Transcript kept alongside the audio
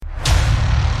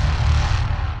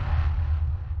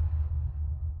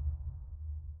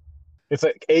It's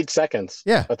like 8 seconds.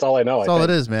 Yeah. That's all I know. That's all it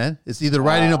is, man. It's either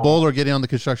riding a bull or getting on the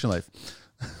construction life.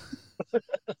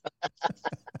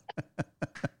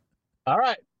 All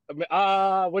right.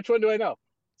 Which one do I know?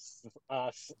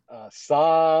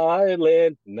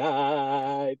 Silent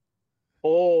night,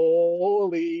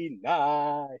 holy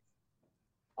night,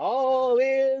 all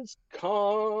is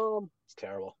calm. It's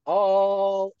terrible.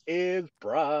 All is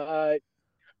bright.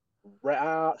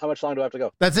 How much long do I have to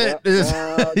go? That's it.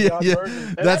 Yeah.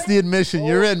 That's the admission.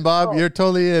 You're in, Bob. You're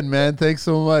totally in, man. Thanks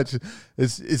so much.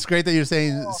 It's great that you're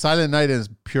saying Silent Night is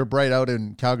pure bright out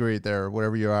in Calgary there,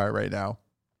 wherever you are right now.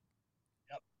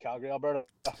 Yep, Calgary, Alberta.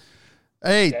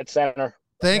 Hey, dead center.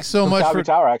 Thanks so much Calgary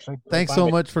Tower, actually. Thanks so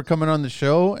much for coming on the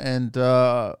show, and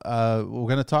we're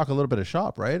going to talk a little bit of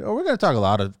shop, right? Or we're going to talk a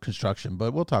lot of construction,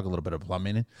 but we'll talk a little bit of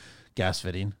plumbing and gas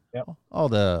fitting. Yep. All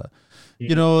the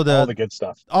good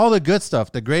stuff. All the good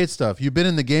stuff, the great stuff. You've been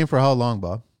in the game for how long,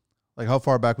 Bob? Like how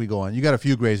far back we go on? You got a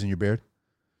few grays in your beard.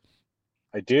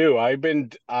 I do. I've been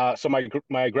so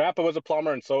my grandpa was a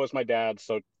plumber, and so was my dad.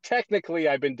 So technically,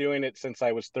 I've been doing it since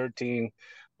I was 13,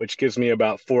 which gives me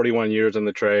about 41 years in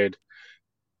the trade.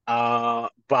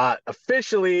 But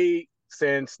officially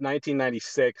since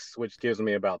 1996, which gives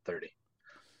me about 30.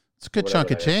 It's a good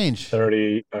chunk of change.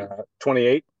 30,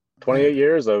 28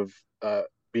 years of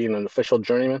being an official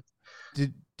journeyman.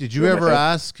 Did you ever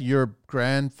ask your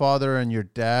grandfather and your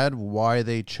dad why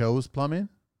they chose plumbing?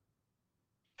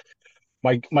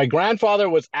 My grandfather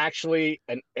was actually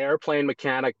an airplane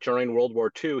mechanic during World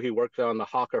War II. He worked on the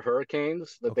Hawker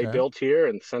Hurricanes that they built here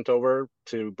and sent over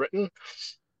to Britain.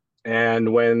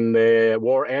 And when the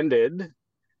war ended,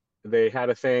 they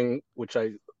had a thing which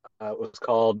was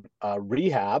called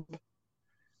rehab,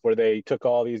 where they took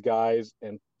all these guys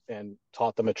and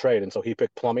taught them a trade. And so he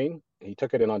picked plumbing. He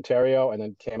took it in Ontario and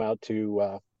then came out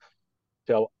to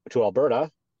Alberta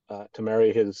to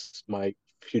marry my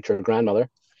future grandmother.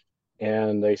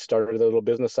 And they started a little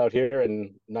business out here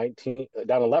down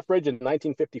in Lethbridge in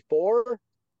 1954.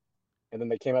 And then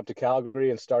they came up to Calgary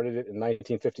and started it in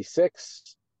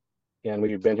 1956. And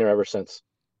we've been here ever since.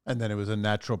 And then it was a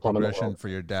natural progression for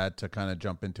your dad to kind of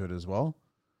jump into it as well?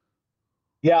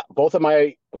 Yeah, both of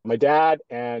my dad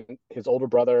and his older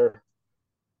brother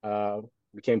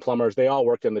became plumbers. They all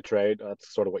worked in the trade.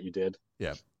 That's sort of what you did.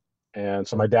 Yeah. And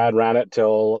so my dad ran it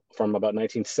from about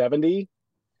 1970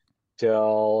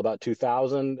 till about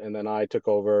 2000, and then I took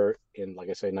over in, like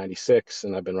I say, 96,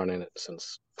 and I've been running it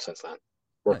since then.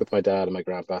 Worked with my dad and my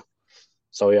grandpa.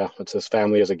 So yeah, it's as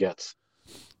family as it gets.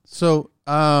 So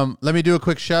let me do a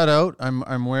quick shout out.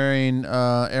 I'm wearing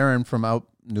Aaron from out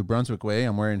New Brunswick way.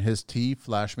 I'm wearing his tee,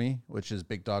 Flash Me, which is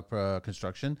Big Dog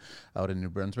Construction out in New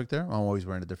Brunswick there. I'm always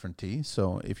wearing a different tee.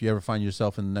 So if you ever find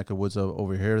yourself in the neck of woods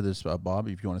over here, this Bob,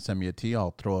 if you want to send me a tee,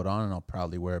 I'll throw it on and I'll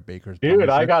proudly wear a Baker's. Dude,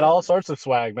 I got all sorts of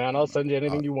swag, man. I'll send you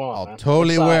anything you want. I'll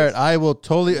totally wear it. I will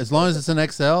totally, as long as it's an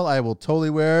XL, I will totally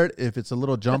wear it. If it's a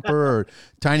little jumper or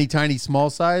tiny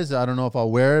small size, I don't know if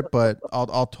I'll wear it, but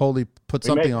I'll totally put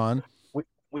something on.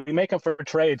 We make them for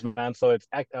trades, man. So it's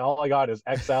all I got is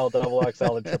XL, double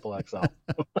XL, and triple XL.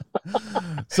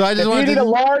 So I just want to. If you need a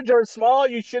large or small,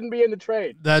 you shouldn't be in the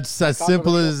trade. That's as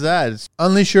simple as that.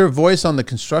 Unleash your voice on the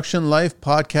Construction Life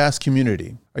podcast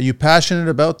community. Are you passionate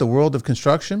about the world of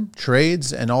construction,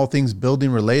 trades, and all things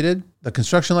building related? The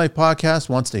Construction Life podcast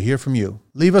wants to hear from you.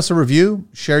 Leave us a review,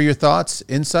 share your thoughts,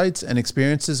 insights, and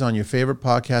experiences on your favorite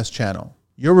podcast channel.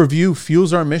 Your review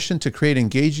fuels our mission to create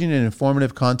engaging and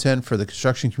informative content for the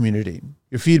construction community.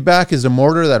 Your feedback is a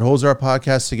mortar that holds our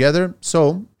podcast together.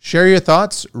 So share your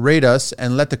thoughts, rate us,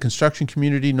 and let the construction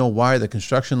community know why the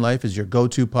Construction Life is your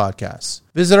go-to podcast.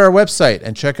 Visit our website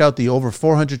and check out the over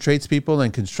 400 tradespeople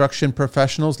and construction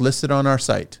professionals listed on our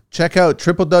site. Check out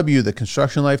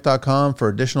www.theconstructionlife.com for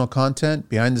additional content,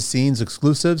 behind-the-scenes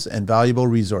exclusives, and valuable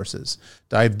resources.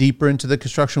 Dive deeper into the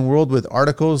construction world with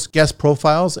articles, guest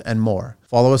profiles, and more.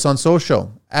 Follow us on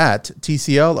social at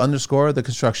TCL_The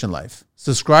Construction Life.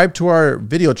 Subscribe to our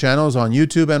video channels on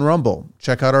YouTube and Rumble.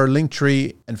 Check out our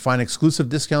Linktree and find exclusive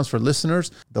discounts for listeners.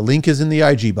 The link is in the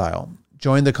IG bio.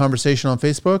 Join the conversation on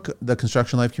Facebook, the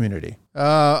Construction Life community.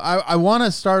 I want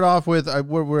to start off with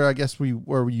where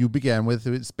you began with.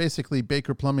 It's basically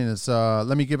Baker Plumbing. It's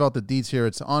let me give out the deets here.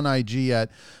 It's on IG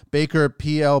at Baker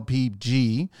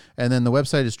PLPG, and then the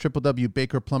website is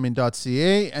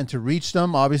www.bakerplumbing.ca. And to reach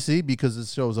them, obviously, because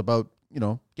this show is about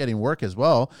getting work as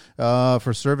well,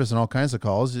 for service and all kinds of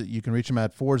calls. You can reach them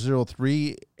at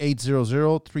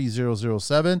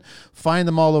 403-800-3007. Find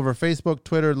them all over Facebook,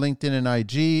 Twitter, LinkedIn, and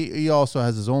IG. He also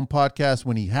has his own podcast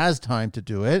when he has time to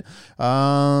do it.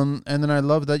 And then I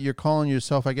love that you're calling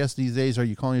yourself, I guess these days, are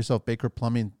you calling yourself Baker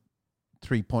Plumbing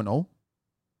 3.0?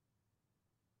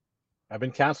 I've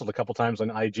been canceled a couple times on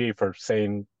IG for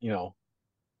saying,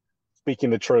 speaking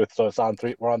the truth. So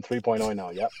we're on 3.0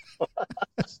 now. Yep.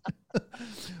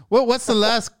 Well, what's the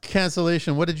last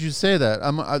cancellation? What did you say that?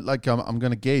 I'm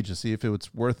going to gauge to see if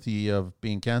it's worth the of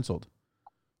being canceled.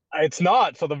 It's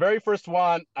not. So the very first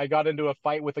one, I got into a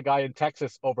fight with a guy in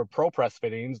Texas over ProPress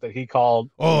fittings that he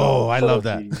called, Oh, I sort love of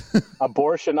that. the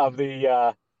abortion of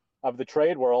the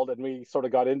trade world, and we sort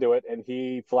of got into it. And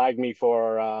he flagged me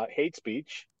for hate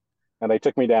speech, and they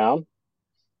took me down.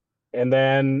 And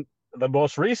then the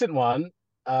most recent one,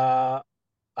 I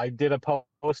did a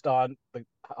post on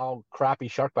how crappy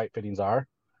shark bite fittings are,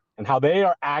 and how they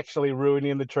are actually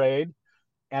ruining the trade.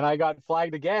 And I got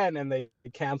flagged again, and they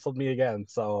canceled me again.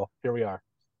 So here we are.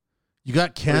 You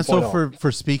got canceled 3.0.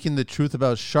 for speaking the truth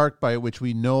about shark bite, which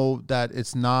we know that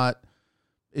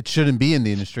it shouldn't be in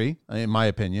the industry, in my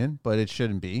opinion, but it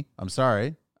shouldn't be. I'm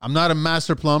sorry. I'm not a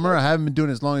master plumber. I haven't been doing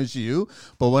it as long as you,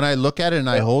 but when I look at it and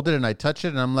I hold it and I touch it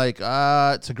and I'm like,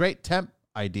 it's a great temp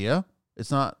idea. It's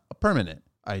not a permanent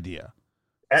idea.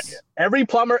 Every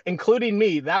plumber, including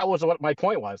me, that was what my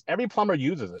point was. Every plumber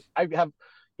uses it. I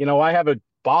have a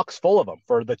box full of them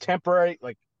for the temporary.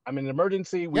 Like, I'm in an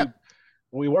emergency. Yep.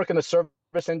 We work in the service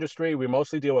industry. We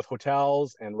mostly deal with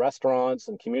hotels and restaurants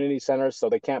and community centers, so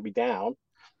they can't be down.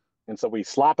 And so we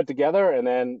slap it together, and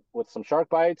then with some shark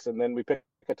bites, and then we pick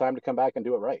a time to come back and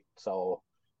do it right. So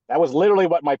that was literally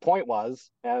what my point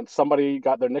was. And somebody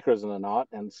got their knickers in a knot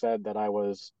and said that I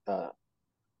was I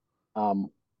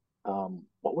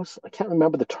can't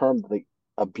remember the term, the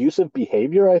abusive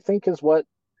behavior, I think is what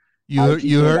you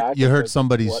hurt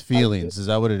somebody's feelings. Is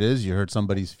that what it is? You hurt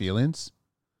somebody's feelings?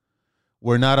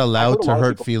 We're not allowed to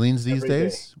hurt feelings these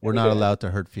days. We're not allowed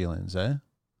to hurt feelings, eh?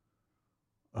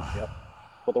 Yep.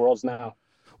 What the world's now.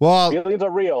 Well, feelings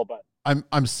are real, but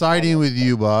I'm siding with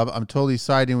you, Bob. I'm totally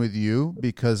siding with you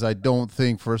because I don't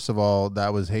think, first of all,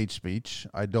 that was hate speech.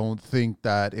 I don't think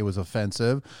that it was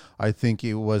offensive. I think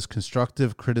it was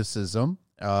constructive criticism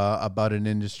about an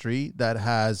industry that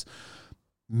has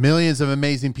millions of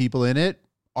amazing people in it,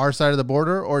 our side of the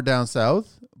border or down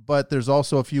south. But there's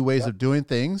also a few ways of doing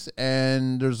things,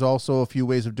 and there's also a few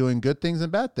ways of doing good things and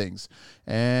bad things.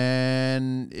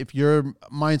 And if your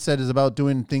mindset is about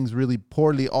doing things really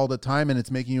poorly all the time and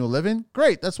it's making you a living,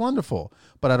 great, that's wonderful.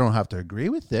 But I don't have to agree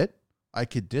with it. I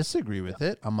could disagree with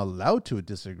it. I'm allowed to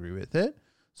disagree with it.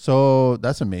 So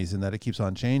that's amazing that it keeps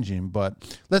on changing.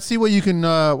 But let's see what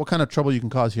what kind of trouble you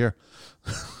can cause here.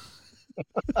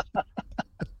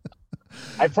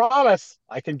 I promise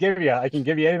I can give you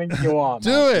anything you want.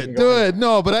 Do it.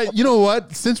 No, but you know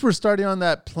what? Since we're starting on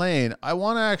that plane, I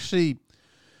want to actually,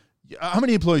 how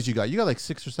many employees you got? You got like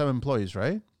 6 or 7 employees,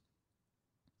 right?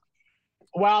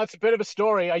 Well, it's a bit of a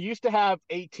story. I used to have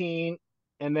 18,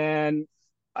 and then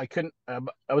I couldn't, it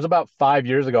was about 5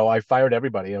 years ago. I fired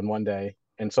everybody in one day.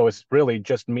 And so it's really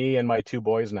just me and my 2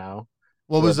 boys now.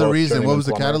 What was the reason? What was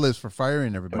the catalyst for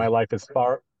firing everybody? My life is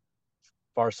far,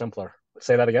 far simpler.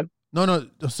 Say that again. No.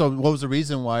 So what was the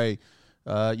reason why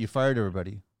you fired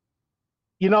everybody?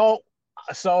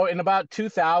 So in about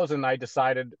 2000, I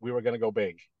decided we were going to go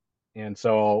big. And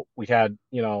so we had,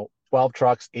 12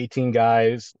 trucks, 18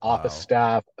 guys, office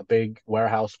staff, a big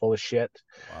warehouse full of shit,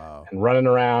 and running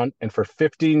around. And for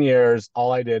 15 years,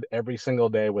 all I did every single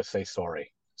day was say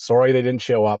sorry. Sorry they didn't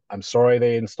show up. I'm sorry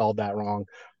they installed that wrong.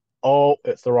 Oh,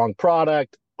 it's the wrong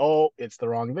product. Oh, it's the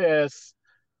wrong this.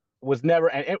 Was never,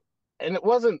 and it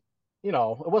wasn't, it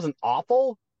wasn't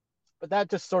awful, but that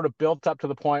just sort of built up to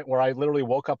the point where I literally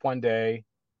woke up one day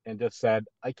and just said,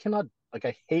 I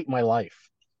hate my life.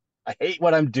 I hate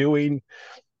what I'm doing.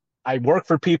 I work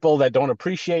for people that don't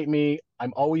appreciate me.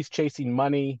 I'm always chasing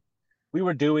money. We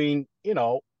were doing,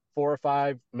 4 or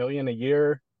 5 million a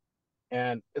year.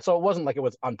 And so it wasn't like it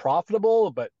was unprofitable,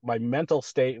 but my mental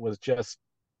state was just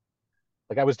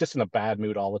like, I was just in a bad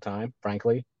mood all the time,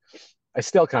 frankly. I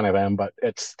still kind of am, but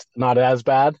it's not as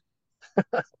bad.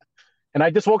 And I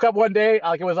just woke up one day,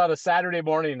 like it was on a Saturday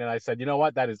morning, and I said, you know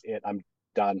what? That is it. I'm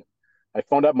done. I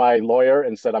phoned up my lawyer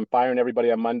and said, I'm firing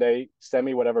everybody on Monday. Send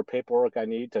me whatever paperwork I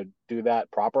need to do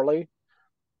that properly.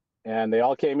 And they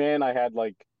all came in. I had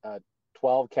like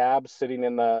 12 cabs sitting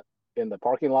in the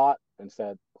parking lot and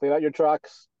said, clean out your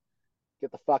trucks,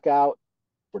 get the fuck out.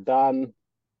 We're done.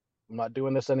 I'm not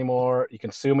doing this anymore. You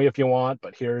can sue me if you want,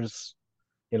 but here's,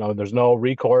 there's no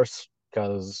recourse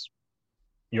because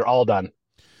you're all done.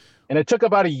 And it took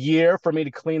about a year for me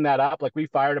to clean that up. Like, we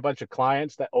fired a bunch of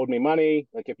clients that owed me money.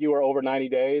 Like, if you were over 90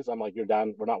 days, I'm like, you're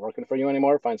done. We're not working for you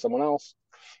anymore. Find someone else.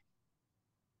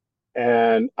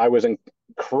 And I was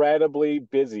incredibly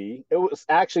busy. It was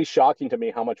actually shocking to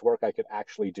me how much work I could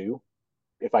actually do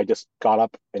if I just got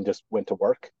up and just went to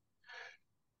work.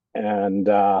 And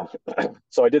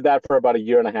so I did that for about a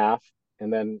year and a half,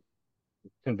 and then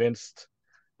convinced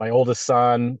my oldest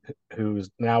son, who's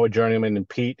now a journeyman, and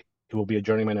Pete, who will be a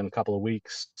journeyman in a couple of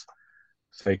weeks.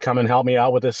 So they come and help me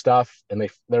out with this stuff, and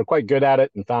they're quite good at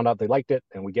it, and found out they liked it,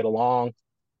 and we get along,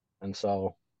 and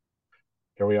so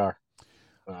here we are,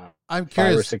 I'm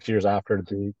 5 or 6 curious. years after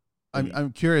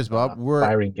I'm curious, Bob.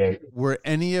 firing gate. Were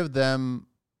any of them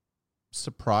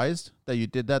surprised that you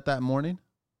did that morning?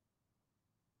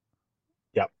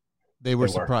 Yep, They were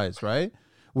they were. surprised, right?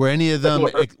 Were any of They them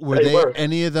were. were They they were.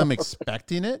 any of them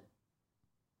expecting it?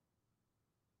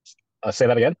 Say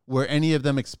that again. Were any of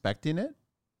them expecting it?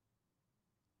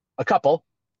 A couple.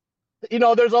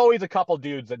 There's always a couple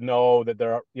dudes that know that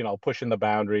they're, pushing the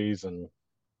boundaries, and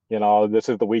this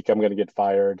is the week I'm going to get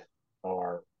fired,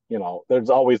 or there's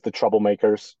always the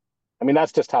troublemakers. I mean,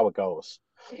 that's just how it goes.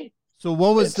 So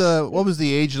what was It's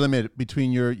the age limit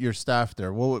between your staff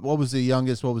there? What was the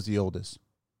youngest? What was the oldest?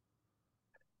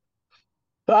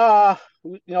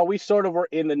 we sort of were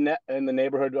in the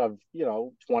neighborhood of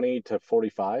 20 to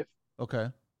 45. Okay.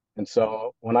 And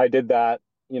so when I did that,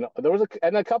 there was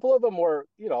a couple of them were,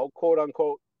 quote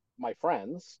unquote, my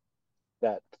friends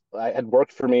that I had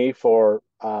worked for me for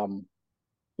 8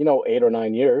 or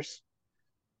 9 years.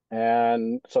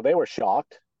 And so they were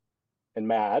shocked and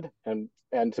mad, and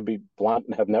to be blunt,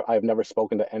 I've never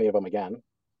spoken to any of them again.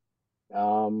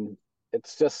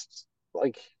 It's just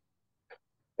like,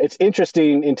 it's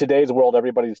interesting in today's world.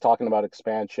 Everybody's talking about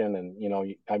expansion, and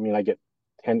I mean, I get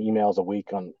 10 emails a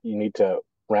week on, you need to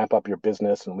ramp up your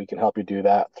business, and we can help you do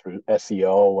that through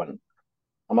SEO. And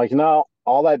I'm like, no,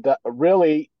 all that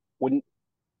really, when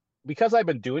because I've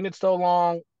been doing it so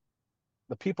long,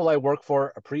 the people I work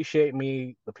for appreciate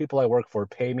me. The people I work for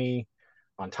pay me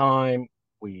on time.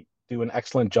 We do an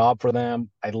excellent job for them.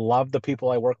 I love the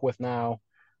people I work with now.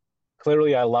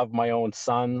 Clearly, I love my own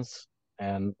sons,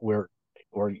 and we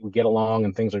get along,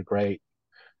 and things are great.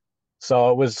 So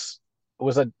it was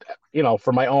a,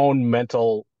 for my own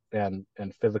mental and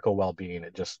physical well-being,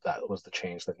 that was the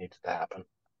change that needed to happen.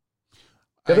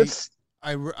 Because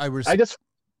I it's I I I just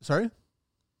sorry.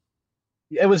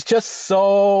 it was just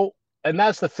so, and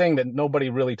that's the thing that nobody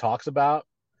really talks about,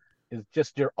 is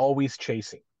just you're always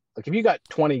chasing. Like, if you got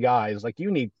 20 guys, like,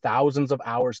 you need thousands of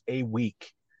hours a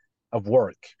week of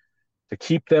work to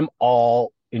keep them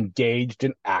all engaged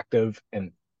and active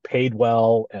and paid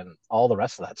well and all the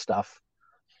rest of that stuff.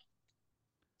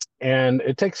 And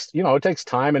it takes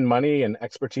time and money and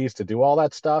expertise to do all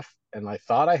that stuff. And I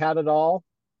thought I had it all,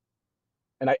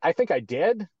 and I think I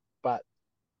did, but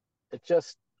it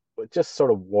just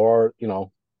sort of wore,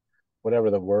 whatever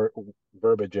the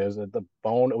verbiage is, the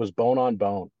bone, it was bone on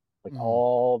bone. Like, Mhm.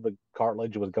 all the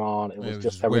cartilage was gone. It It was was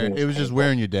just, just wear everything was it was just painful.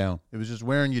 wearing you down. It was just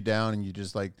wearing you down, and you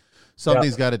just like Yeah.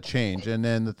 something's got to change. And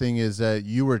then the thing is that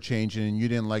you were changing, and you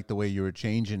didn't like the way you were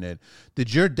changing it.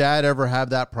 Did your dad ever have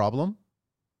that problem?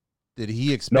 Did he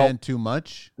No, expand too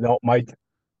much? no, my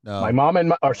No.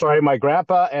 mom or sorry, my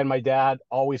grandpa and my dad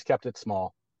always kept it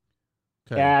small.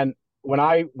 Okay. And when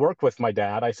I worked with my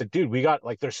dad, I said, dude, we got,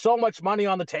 like, there's so much money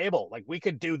on the table. Like, we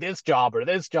could do this job or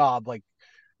this job. Like,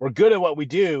 we're good at what we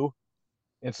do.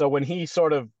 And so when he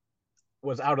sort of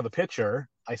was out of the picture,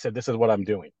 I said, this is what I'm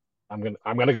doing. I'm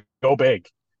gonna go big.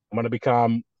 I'm gonna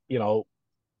become,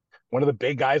 one of the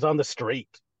big guys on the street.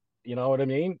 You know what I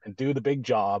mean? And do the big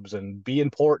jobs and be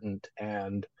important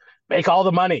and make all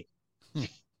the money.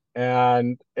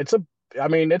 And it's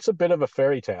a bit of a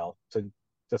fairy tale to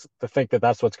just to think that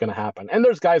that's what's going to happen. And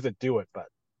there's guys that do it, but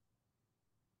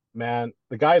man,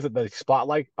 the guys that the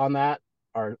spotlight on that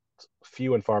are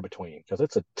few and far between, because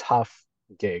it's a tough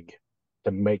gig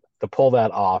to pull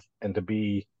that off, and to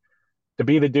be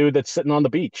the dude that's sitting on the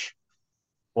beach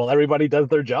while everybody does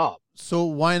their job. So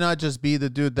why not just be the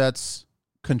dude that's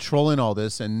controlling all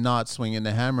this and not swinging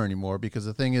the hammer anymore? Because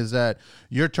the thing is that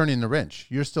you're turning the wrench.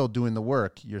 You're still doing the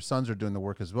work. Your sons are doing the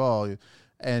work as well.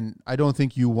 And I don't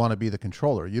think you want to be the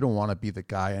controller. You don't want to be the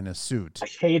guy in a suit. I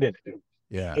hated it.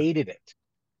 Yeah. Hated it.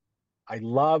 I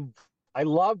love I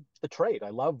love the trade. I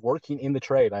love working in the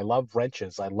trade. I love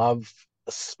wrenches. I love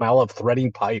the smell of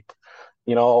threading pipe.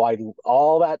 I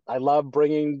all that. I love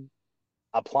bringing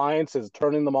appliances,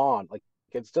 turning them on. Like,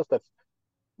 it's just a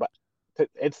but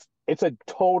it's a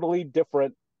totally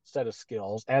different set of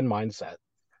skills and mindset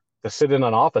to sit in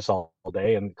an office all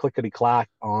day and clickety clack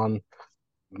on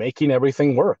making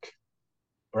everything work,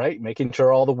 right? Making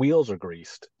sure all the wheels are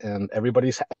greased, and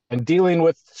dealing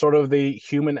with sort of the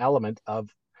human element of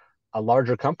a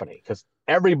larger company, because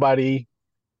everybody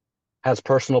has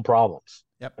personal problems,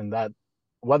 Yep. and that,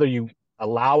 whether you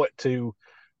allow it to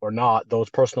or not, those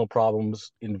personal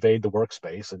problems invade the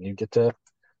workspace, and you get to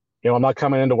I'm not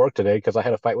coming into work today because I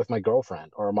had a fight with my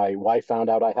girlfriend, or my wife found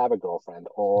out I have a girlfriend,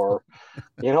 or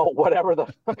whatever the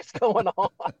fuck's going on.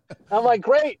 I'm like,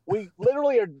 great, we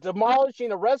literally are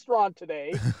demolishing a restaurant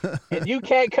today, and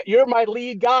you're my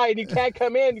lead guy, and you can't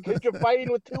come in because you're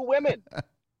fighting with two women.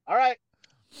 All right,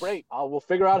 great. We'll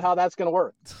figure out how that's going to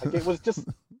work. Like, it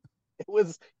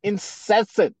was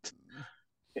incessant.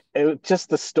 It was just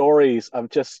the stories of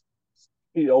just,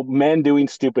 men doing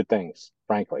stupid things,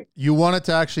 frankly. You wanted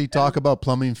to actually talk about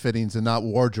plumbing fittings and not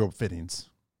wardrobe fittings.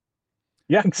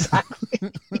 Yeah,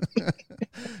 exactly.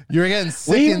 You're getting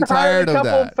sick and tired of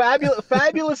that.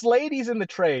 Fabulous ladies in the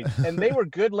trade, and they were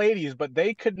good ladies, but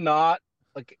they could not,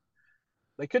 like,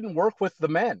 they couldn't work with the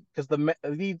men because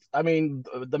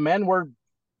the men were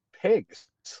pigs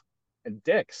and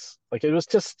dicks. Like, it was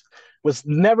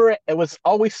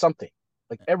always something.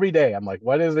 Like, every day, I'm like,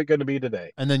 what is it going to be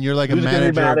today? And then you're like Who's a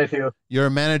manager. mad at you? You're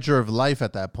a manager of life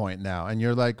at that point now, and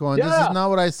you're like going, "This is not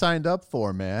what I signed up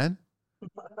for, man."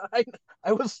 I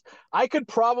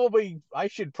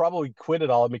should probably quit it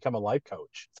all and become a life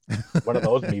coach. One of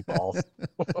those meatballs.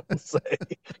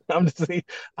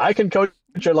 I can coach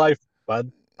your life,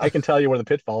 bud. I can tell you where the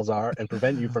pitfalls are and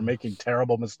prevent you from making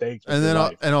terrible mistakes. And then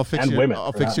I'll fix your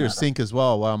matter. sink as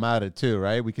well while I'm at it too,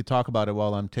 right? We could talk about it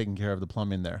while I'm taking care of the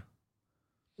plumbing there.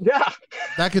 Yeah.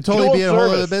 That could totally be a whole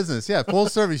other business. Yeah, full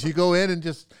service. You go in and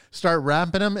just start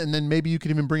ramping them, and then maybe you could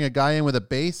even bring a guy in with a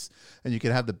bass, and you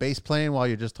could have the bass playing while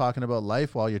you're just talking about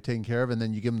life while you're taking care of, and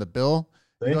then you give them the bill.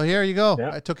 You go, here you go.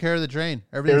 Yeah. I took care of the drain.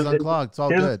 Everything's unclogged. It's all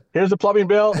good. Here's the plumbing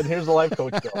bill, and here's the life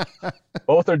coach bill.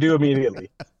 Both are due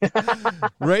immediately.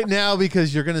 Right now,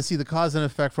 because you're going to see the cause and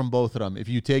effect from both of them if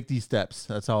you take these steps.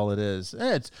 That's all it is.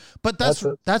 But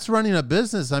that's running a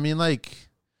business. I mean, like,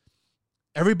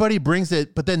 everybody brings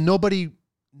it, but then nobody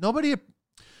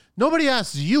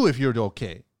asks you if you're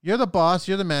okay. You're the boss.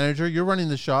 You're the manager. You're running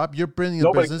the shop. You're bringing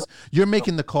the business. You're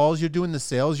making the calls. You're doing the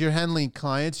sales. You're handling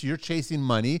clients. You're chasing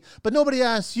money. But nobody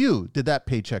asks you, did that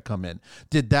paycheck come in?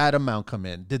 Did that amount come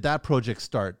in? Did that project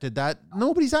start?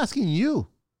 Nobody's asking you.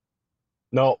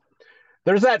 No.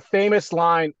 There's that famous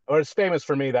line, or it's famous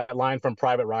for me, that line from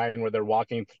Private Ryan where they're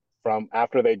walking from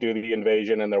after they do the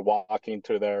invasion, and they're walking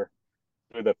through the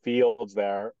fields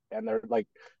there, and they're like,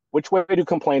 which way do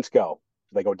complaints go?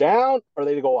 Do they go down or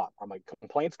they go up? I'm like,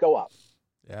 complaints go up.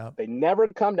 Yeah. They never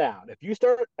come down. If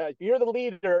you're the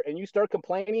leader and you start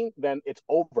complaining, then it's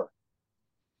over.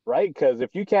 Right? Because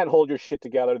if you can't hold your shit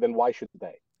together, then why should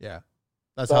they? Yeah.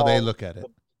 That's how they look at it.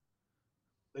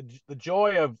 The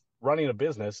joy of running a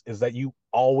business is that you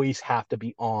always have to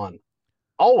be on.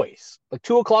 Always. Like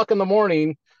 2:00 in the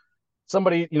morning,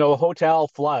 somebody, a hotel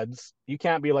floods. You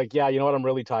can't be like, yeah, you know what? I'm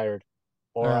really tired.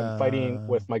 Or I'm fighting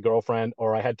with my girlfriend,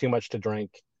 or I had too much to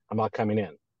drink. I'm not coming in.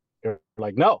 You're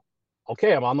like, no,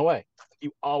 okay, I'm on the way.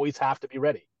 You always have to be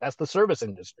ready. That's the service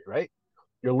industry, right?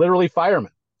 You're literally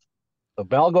firemen. The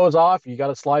bell goes off, you got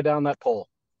to slide down that pole.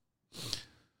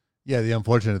 Yeah, the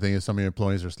unfortunate thing is some of your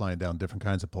employees are sliding down different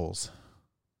kinds of poles.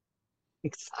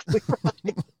 Exactly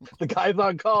right. The guy's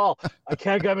on call. I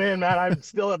can't come in, man. I'm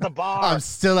still at the bar.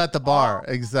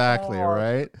 Exactly,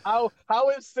 right? How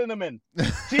is Cinnamon?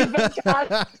 She's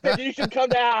fantastic. You should come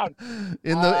down.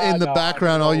 In the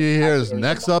background, all you hear is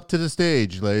next up to the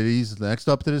stage, ladies. Next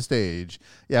up to the stage.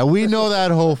 Yeah, we know that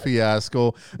whole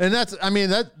fiasco. And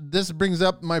this brings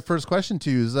up my first question to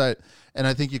you is that, and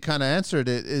I think you kind of answered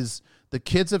it, is the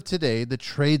kids of today, the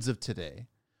trades of today,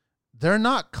 they're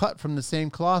not cut from the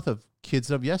same cloth of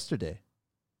kids of yesterday.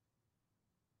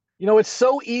 It's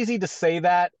so easy to say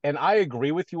that, and I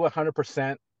agree with you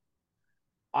 100%.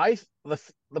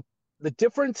 The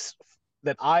difference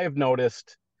that I have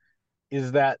noticed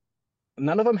is that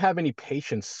none of them have any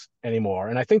patience anymore,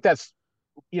 and I think that's,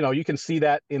 you can see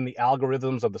that in the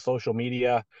algorithms of the social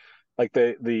media. Like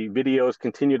the videos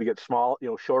continue to get small,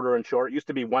 shorter and shorter. It used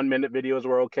to be 1-minute videos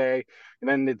were okay, and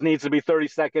then it needs to be 30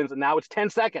 seconds, and now it's 10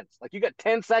 seconds. Like, you got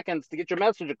 10 seconds to get your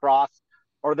message across,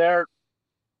 or they're,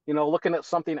 looking at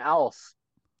something else.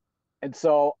 And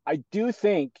so I do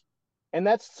think, and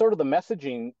that's sort of the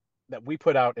messaging that we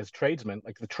put out as tradesmen.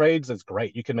 Like, the trades is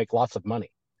great. You can make lots of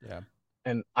money. Yeah.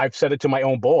 And I've said it to my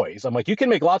own boys. I'm like, you can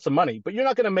make lots of money, but you're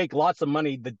not going to make lots of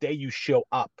money the day you show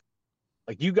up.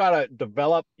 Like, you got to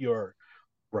develop your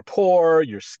rapport,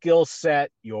 your skill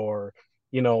set, your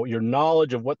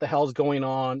knowledge of what the hell's going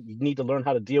on. You need to learn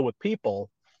how to deal with people.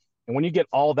 And when you get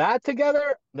all that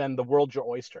together, then the world's your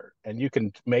oyster, and you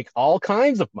can make all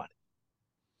kinds of money.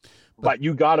 But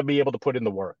you got to be able to put in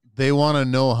the work. They want to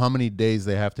know how many days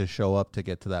they have to show up to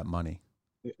get to that money.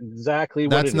 Exactly.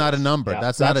 That's not a number. Yeah.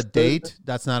 That's not a date.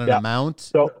 That's not an amount.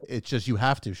 So it's just you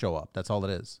have to show up. That's all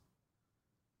it is.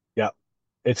 Yeah.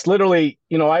 It's literally,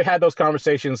 I had those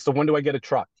conversations. So when do I get a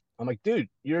truck? I'm like, dude,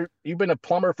 you've been a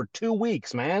plumber for 2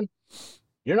 weeks, man.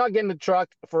 You're not getting a truck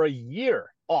for a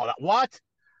year. Oh, what?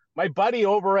 My buddy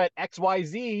over at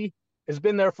XYZ has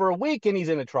been there for a week and he's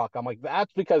in a truck. I'm like,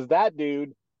 that's because that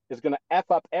dude is going to F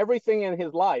up everything in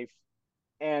his life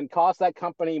and cost that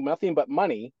company nothing but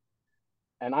money.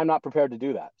 And I'm not prepared to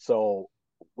do that. So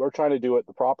we're trying to do it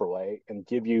the proper way and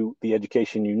give you the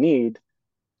education you need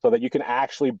so that you can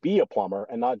actually be a plumber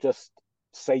and not just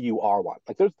say you are one.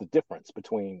 Like there's the difference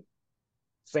between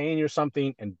saying you're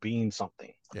something and being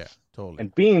something. Yeah, totally.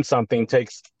 And being something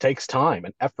takes time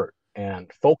and effort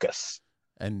and focus.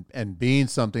 And being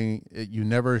something, you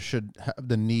never should have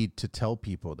the need to tell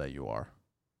people that you are.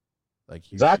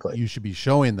 Like exactly. You should be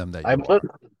showing them that you are.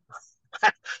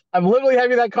 I'm literally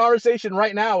having that conversation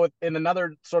right now in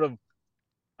another sort of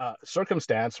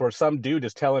circumstance where some dude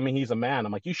is telling me he's a man.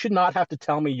 I'm like, you should not have to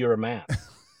tell me you're a man.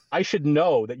 I should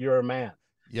know that you're a man.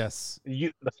 Yes.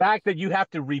 The fact that you have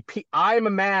to repeat, I'm a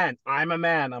man. I'm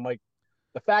like,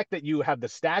 the fact that you have the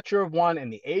stature of one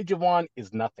and the age of one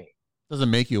is nothing. Doesn't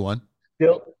make you one.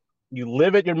 Still, you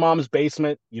live at your mom's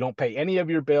basement. You don't pay any of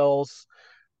your bills.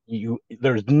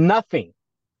 There's nothing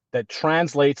that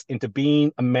translates into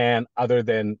being a man other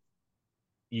than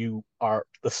you are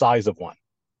the size of one.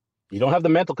 You don't have the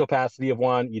mental capacity of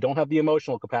one. You don't have the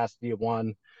emotional capacity of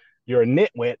one. You're a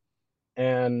nitwit.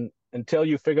 And until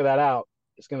you figure that out,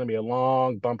 it's going to be a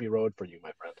long, bumpy road for you,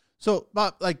 my friend. So,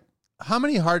 Bob, like, how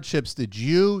many hardships did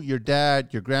you, your dad,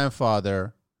 your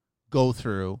grandfather go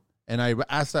through? And I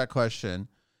asked that question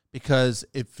because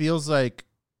it feels like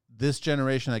this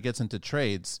generation that gets into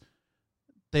trades,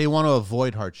 they want to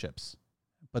avoid hardships,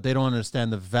 but they don't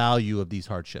understand the value of these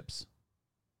hardships.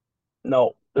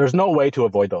 No, there's no way to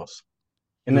avoid those.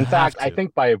 And in fact, I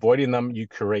think by avoiding them, you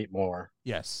create more.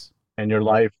 Yes. And your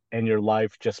life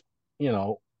just,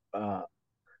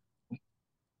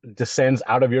 descends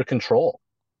out of your control.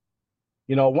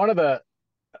 One of the,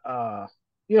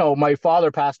 my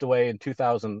father passed away in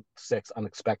 2006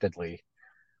 unexpectedly.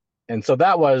 And so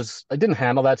I didn't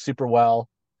handle that super well.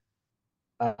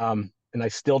 And I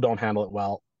still don't handle it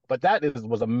well, but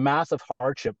was a massive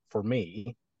hardship for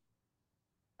me.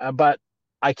 But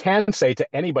I can say to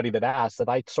anybody that asks that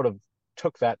I sort of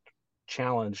took that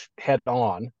challenge head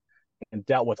on and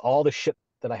dealt with all the shit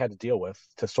that I had to deal with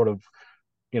to sort of,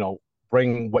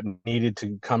 bring what needed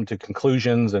to come to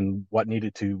conclusions and what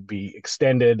needed to be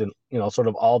extended and, sort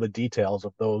of all the details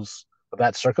of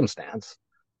that circumstance.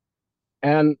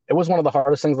 And it was one of the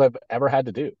hardest things I've ever had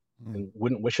to do and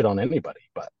wouldn't wish it on anybody.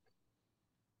 But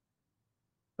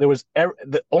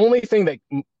the only thing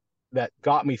that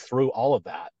got me through all of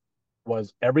that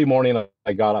was every morning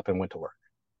I got up and went to work.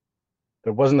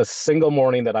 There wasn't a single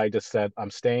morning that I just said,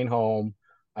 I'm staying home,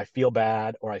 I feel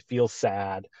bad, or I feel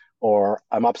sad, or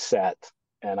I'm upset,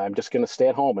 and I'm just going to stay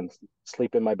at home and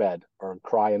sleep in my bed or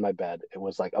cry in my bed. It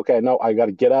was like, okay, no, I got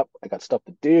to get up. I got stuff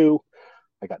to do.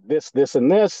 I got this,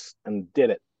 and this, and did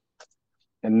it.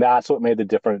 And that's what made the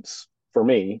difference for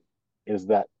me, is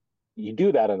that you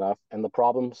do that enough, and the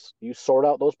problems, you sort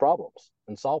out those problems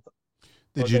and solve them.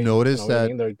 Did you notice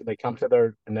that they come to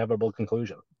their inevitable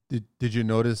conclusion? Did you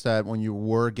notice that when you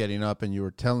were getting up and you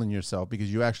were telling yourself,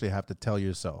 because you actually have to tell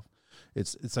yourself,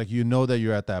 it's like, that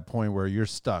you're at that point where you're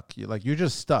stuck. You're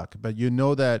just stuck, but you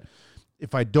know that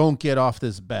if I don't get off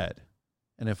this bed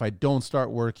and if I don't start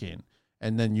working,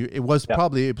 and then it was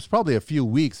probably a few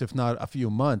weeks, if not a few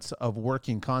months of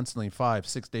working constantly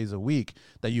 5-6 days a week,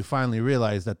 that you finally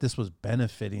realized that this was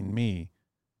benefiting me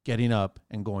getting up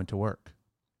and going to work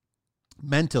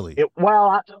mentally.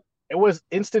 It was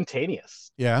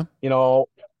instantaneous. Yeah.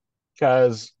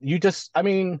 Because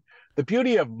the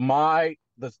beauty of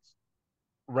the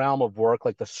realm of work,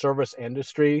 like the service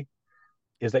industry,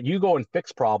 is that you go and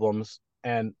fix problems,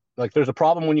 and like there's a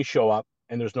problem when you show up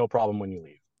and there's no problem when you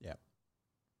leave. Yeah.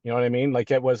 You know what I mean? Like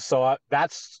it was, so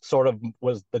that's sort of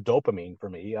was the dopamine for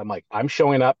me. I'm like, I'm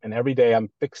showing up and every day I'm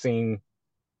fixing,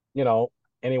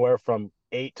 anywhere from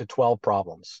 8 to 12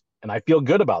 problems. And I feel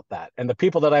good about that. And the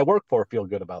people that I work for feel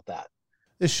good about that.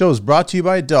 This show is brought to you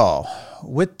by Dahl.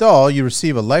 With Dahl, you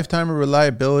receive a lifetime of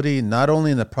reliability, not only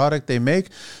in the product they make,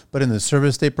 but in the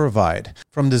service they provide.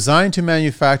 From design to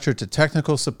manufacture to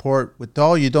technical support, with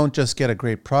Dahl, you don't just get a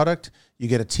great product, you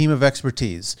get a team of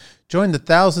expertise. Join the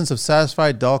thousands of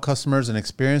satisfied Dahl customers and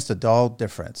experience the Dahl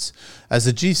difference. As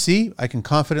a GC, I can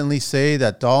confidently say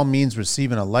that Dahl means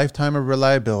receiving a lifetime of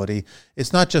reliability.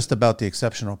 It's not just about the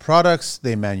exceptional products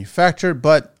they manufacture,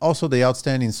 but also the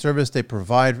outstanding service they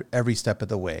provide every step of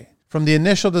the way. From the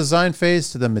initial design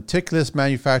phase to the meticulous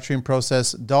manufacturing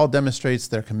process, Dahl demonstrates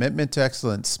their commitment to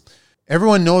excellence.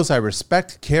 Everyone knows I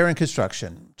respect care and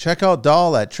construction. Check out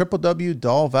Dahl at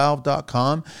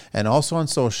www.dahlvalve.com and also on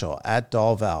social at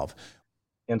DahlValve.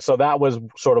 And so that was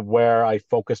sort of where I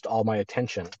focused all my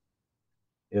attention,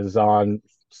 is on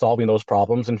solving those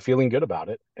problems and feeling good about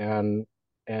it. And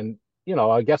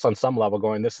I guess on some level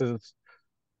going, this is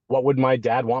what would my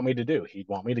dad want me to do? He'd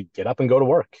want me to get up and go to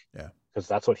work. Yeah. Because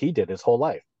that's what he did his whole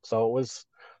life. So it was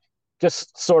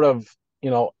just sort of,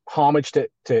 homage to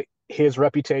his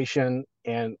reputation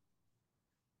and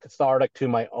cathartic to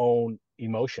my own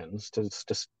emotions to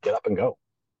just get up and go.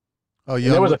 Oh,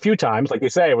 yeah. There was a few times, like you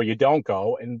say, where you don't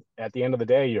go, and at the end of the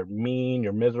day, you're mean,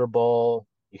 you're miserable,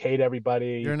 you hate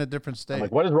everybody. You're in a different state. I'm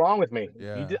like, what is wrong with me?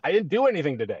 Yeah. I didn't do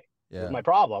anything today. Yeah. Was my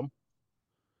problem.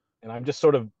 And I'm just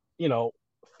sort of,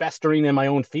 festering in my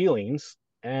own feelings,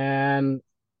 and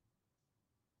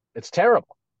it's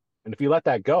terrible. And if you let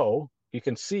that go, you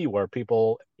can see where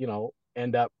people,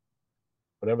 end up,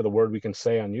 whatever the word we can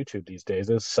say on YouTube these days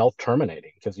is,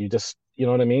 self-terminating, because you just, you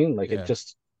know what I mean? Like it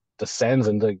just descends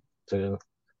into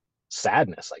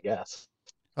sadness, I guess.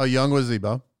 How young was he,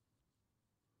 Bob?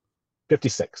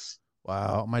 56.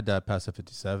 Wow. My dad passed at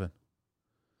 57.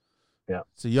 Yeah.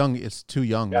 It's too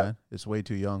young, man. It's way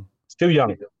too young. It's too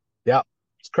young. Yeah.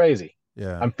 It's crazy.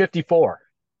 Yeah. I'm 54.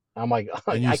 I'm like,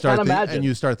 I can't imagine. And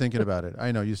you start thinking about it.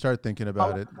 I know. You start thinking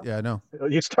about it. Yeah, I know.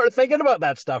 You start thinking about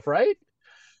that stuff, right?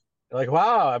 Like,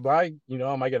 wow, am I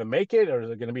going to make it? Or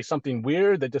is it going to be something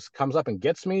weird that just comes up and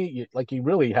gets me? You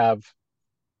really have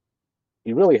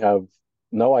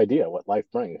no idea what life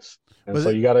brings. And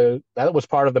so that was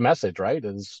part of the message, right?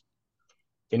 Is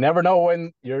you never know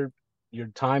when your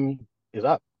time is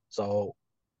up. So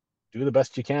do the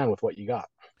best you can with what you got.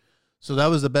 So that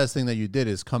was the best thing that you did,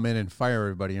 is come in and fire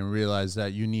everybody and realize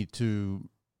that you need to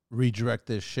redirect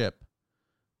this ship.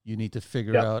 You need to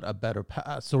figure out a better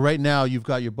path. So right now you've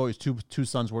got your boys, two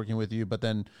sons working with you, but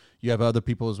then you have other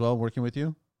people as well working with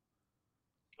you?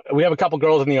 We have a couple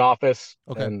girls in the office.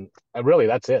 Okay. And really,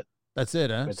 that's it. That's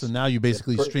it, huh? So now you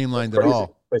basically streamlined it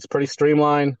all. It's pretty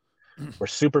streamlined. We're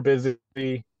super busy.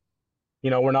 We're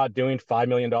not doing $5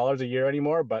 million a year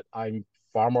anymore, but I'm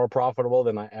far more profitable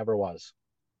than I ever was.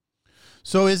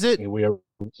 So is it ego?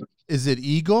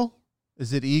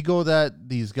 Is it ego that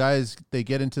these guys, they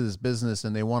get into this business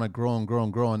and they want to grow and grow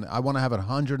and grow? And I want to have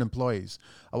 100 employees.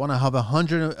 I want to have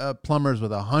 100 plumbers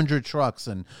with 100 trucks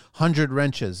and 100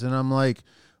 wrenches. And I'm like,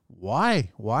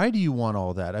 why? Why do you want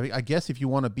all that? I mean, I guess if you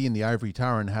want to be in the ivory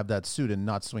tower and have that suit and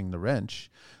not swing the wrench,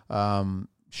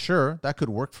 sure, that could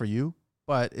work for you.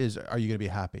 But are you going to be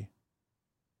happy?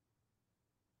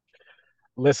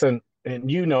 Listen, and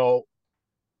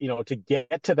to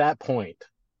get to that point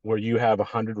where you have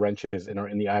 100 wrenches and are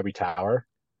in the ivory tower,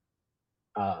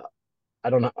 I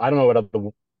don't know what other,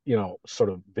 sort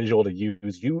of visual to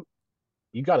use. You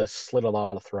got to slit a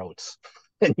lot of throats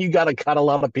and you got to cut a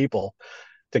lot of people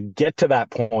to get to that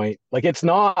point. Like it's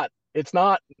not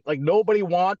like nobody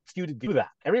wants you to do that.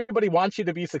 Everybody wants you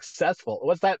to be successful.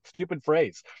 What's that stupid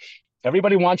phrase?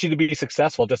 Everybody wants you to be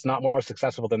successful, just not more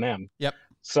successful than them. Yep.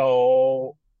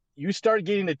 So you start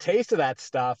getting a taste of that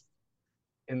stuff,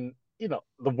 and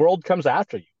the world comes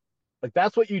after you. Like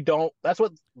that's what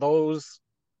those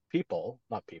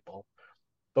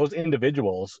those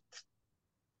individuals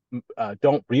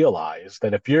don't realize,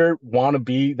 that if you want to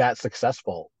be that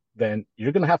successful, then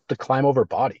you're going to have to climb over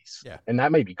bodies. Yeah. And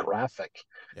that may be graphic.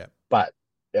 Yeah. But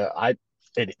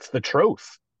it's the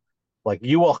truth. Like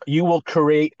you will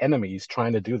create enemies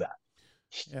trying to do that.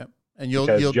 Yeah. And you're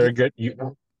good.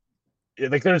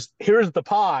 Like here's the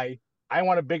pie. I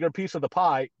want a bigger piece of the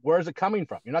pie. Where is it coming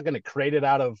from? You're not going to create it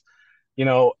out of,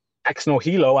 ex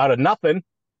nihilo, out of nothing.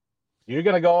 You're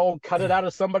going to go cut it out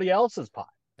of somebody else's pie.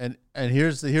 And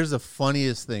here's the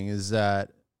funniest thing is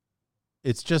that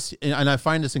it's just, and I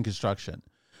find this in construction.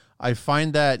 I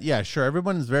find that, yeah, sure,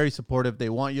 everyone is very supportive. They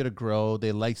want you to grow.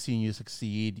 They like seeing you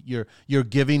succeed. You're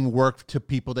giving work to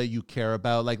people that you care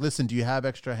about. Like, listen, do you have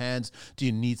extra hands? Do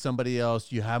you need somebody else?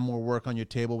 Do you have more work on your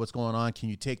table? What's going on? Can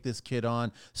you take this kid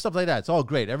on? Stuff like that. It's all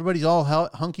great. Everybody's all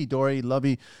hunky-dory,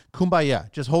 lovey,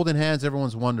 kumbaya, just holding hands.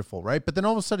 Everyone's wonderful, right? But then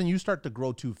all of a sudden you start to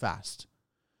grow too fast.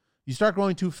 You start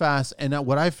growing too fast. And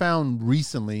what I found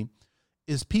recently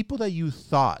is people that you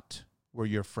thought were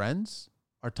your friends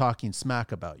are talking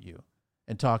smack about you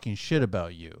and talking shit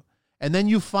about you. And then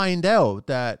you find out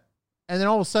that, and then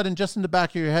all of a sudden, just in the back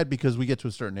of your head, because we get to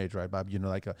a certain age, right, Bob?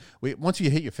 Once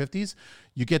you hit your 50s,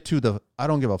 you get to the I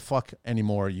don't give a fuck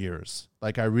anymore years.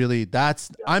 Like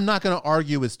I'm not going to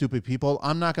argue with stupid people.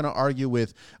 I'm not going to argue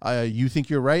with, you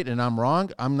think you're right and I'm wrong.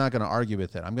 I'm not going to argue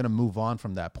with it. I'm going to move on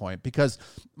from that point because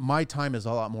my time is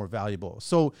a lot more valuable.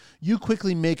 So you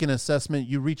quickly make an assessment.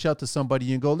 You reach out to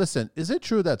somebody and go, listen, is it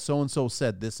true that so-and-so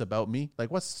said this about me?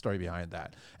 Like, what's the story behind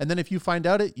that? And then if you find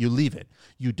out it, you leave it.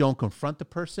 You don't confront the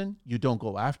person. You don't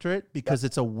go after it because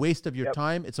it's a waste of your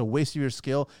time. It's a waste of your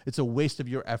skill. It's a waste of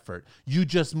your effort. You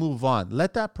just move on.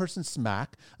 Let that person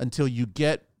smack until you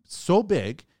get so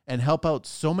big and help out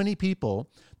so many people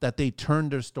that they turn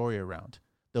their story around.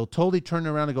 They'll totally turn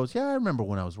around and goes, yeah, I remember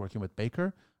when I was working with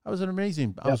Baker. I was an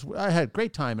amazing, I had a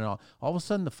great time and all of a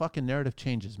sudden the fucking narrative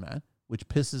changes, man, which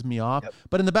pisses me off.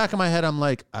 But in the back of my head, I'm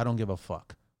like, I don't give a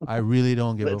fuck. I really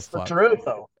don't give a fuck. It's the truth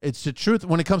though. It's the truth.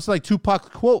 When it comes to like Tupac's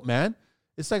quote, man,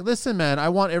 it's like, listen, man, I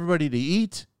want everybody to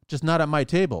eat, just not at my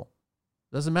table.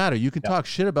 Doesn't matter. You can talk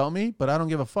shit about me, but I don't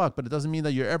give a fuck. But it doesn't mean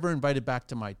that you're ever invited back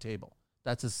to my table.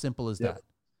 That's as simple as that.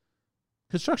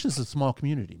 Construction is a small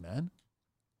community, man.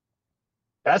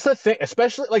 That's the thing,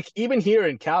 especially like even here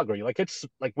in Calgary, like it's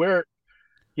like we're,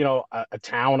 a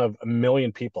town of 1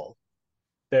 million people.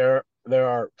 There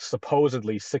are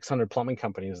supposedly 600 plumbing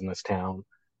companies in this town.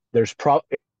 There's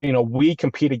we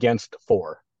compete against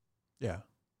 4. Yeah.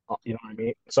 You know what I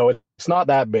mean? So it's not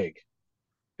that big.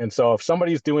 And so if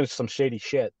somebody's doing some shady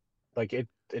shit, like it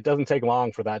doesn't take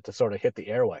long for that to sort of hit the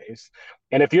airways.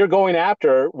 And if you're going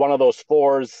after one of those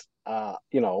 4's,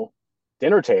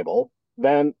 dinner table,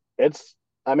 then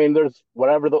there's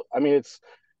whatever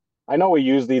I know we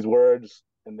use these words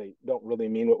and they don't really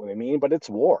mean what they mean, but it's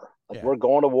war. Like we're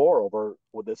going to war over,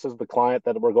 well, this is the client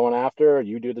that we're going after.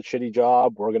 You do the shitty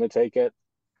job. We're going to take it.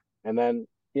 And then,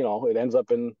 it ends up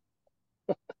in,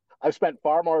 I've spent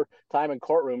far more time in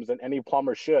courtrooms than any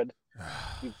plumber should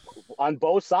on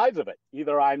both sides of it.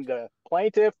 Either I'm the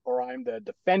plaintiff or I'm the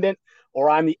defendant or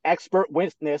I'm the expert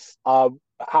witness of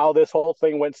how this whole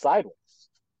thing went sideways.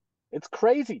 It's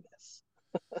craziness.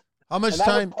 How much and that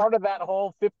time? Was part of that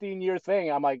whole 15-year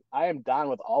thing. I'm like, I am done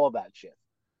with all of that shit.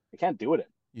 I can't do it.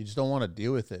 You just don't want to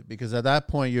deal with it because at that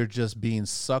point you're just being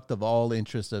sucked of all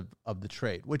interest of the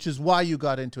trade, which is why you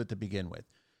got into it to begin with.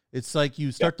 It's like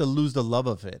you start to lose the love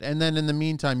of it. And then in the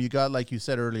meantime, you got, like you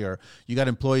said earlier, you got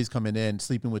employees coming in,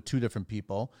 sleeping with 2 different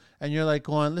people. And you're like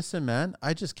going, listen, man,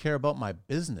 I just care about my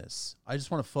business. I just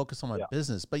want to focus on my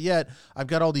business. But yet I've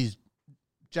got all these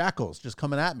jackals just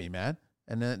coming at me, man.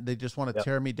 And then they just want to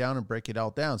tear me down and break it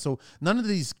all down. So none of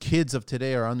these kids of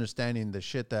today are understanding the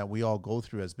shit that we all go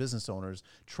through as business owners,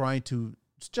 trying to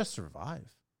just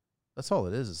survive. That's all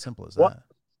it is, as simple as that.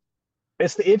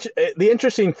 It's the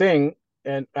interesting thing.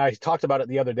 And I talked about it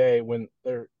the other day when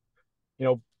they're,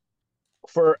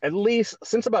 for at least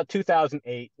since about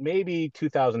 2008, maybe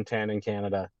 2010 in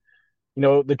Canada,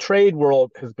 the trade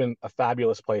world has been a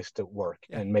fabulous place to work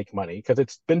and make money because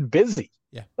it's been busy,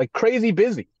 like crazy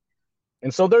busy.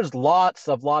 And so there's lots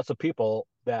of people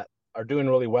that are doing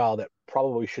really well that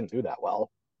probably shouldn't do that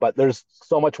well, but there's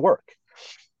so much work.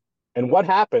 And what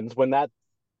happens when that,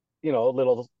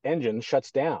 little engine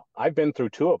shuts down? I've been through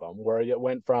 2 of them where it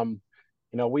went from,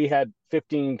 we had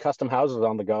 15 custom houses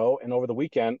on the go, and over the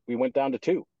weekend we went down to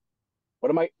 2.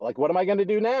 What am I going to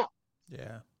do now?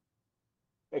 Yeah.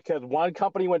 Because one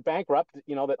company went bankrupt,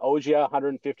 that owes you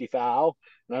 150,000,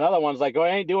 and another one's like, "Oh, I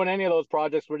ain't doing any of those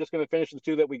projects. We're just going to finish the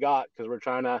 2 that we got because we're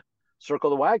trying to circle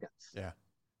the wagons." Yeah.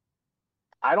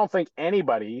 I don't think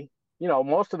anybody,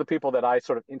 most of the people that I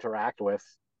sort of interact with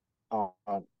on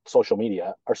social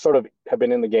media have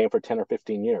been in the game for 10 or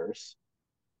 15 years.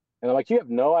 And I'm like, you have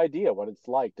no idea what it's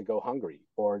like to go hungry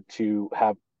or to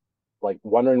have like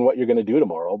wondering what you're going to do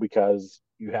tomorrow because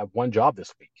you have one job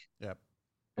this week. Yep.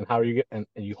 And how are you and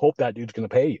you hope that dude's going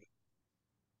to pay you.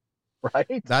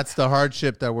 Right? That's the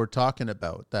hardship that we're talking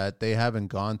about that they haven't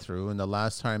gone through. And the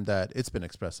last time that it's been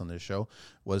expressed on this show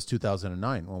was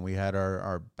 2009 when we had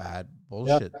our bad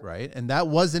bullshit, right? And that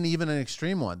wasn't even an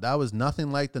extreme one. That was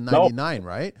nothing like the 99,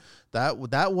 right? That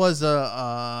was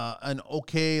an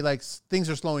okay, like things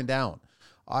are slowing down.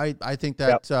 I think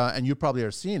that, and you probably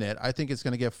are seeing it, I think it's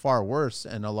going to get far worse.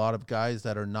 And a lot of guys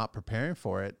that are not preparing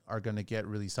for it are going to get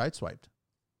really sideswiped.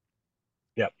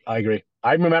 Yeah, I agree.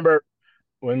 I remember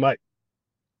when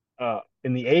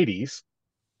in the 80s,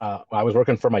 I was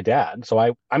working for my dad. So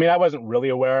I wasn't really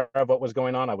aware of what was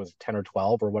going on. I was 10 or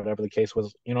 12 or whatever the case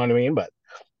was, you know what I mean? But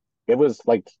it was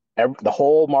like the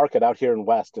whole market out here in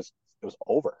West, it was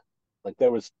over. Like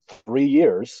there was 3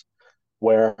 years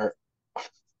where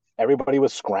everybody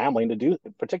was scrambling to do,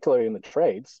 particularly in the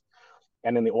trades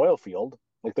and in the oil field,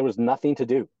 like there was nothing to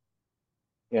do.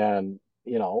 And,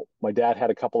 my dad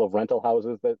had a couple of rental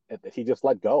houses that he just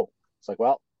let go. It's like,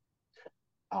 well,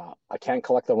 I can't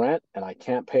collect the rent and I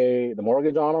can't pay the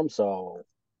mortgage on them. So,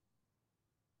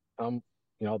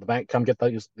 the bank come get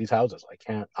these houses. I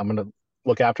can't. I'm going to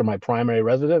look after my primary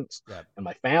residence Yeah, and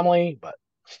my family, but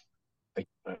I,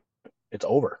 it's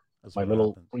over. that's My what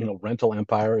little, happens. rental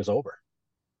empire is over.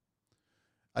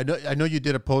 I know you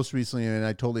did a post recently, and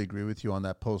I totally agree with you on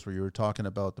that post where you were talking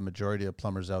about the majority of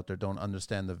plumbers out there don't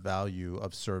understand the value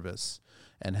of service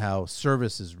and how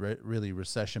service is really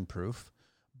recession proof,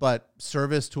 but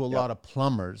service to a Yep. lot of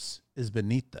plumbers is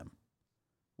beneath them,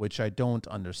 which I don't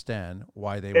understand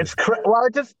why they would. It's well,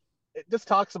 it just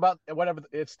talks about whatever.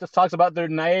 It just talks about their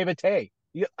naivete.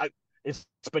 It's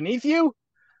beneath you.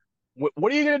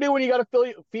 What are you going to do when you got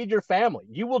to feed your family?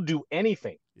 You will do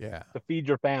anything Yeah. to feed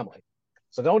your family.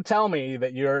 So don't tell me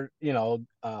that you're,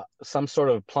 some sort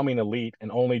of plumbing elite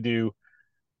and only do,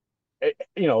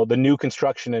 the new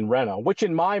construction and reno, which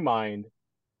in my mind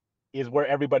is where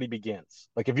everybody begins.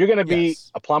 Like if you're going to be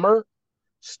Yes. a plumber,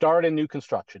 start in new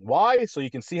construction. Why? So you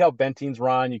can see how ventings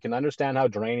run, you can understand how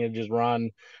drainages run,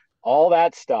 all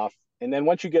that stuff. And then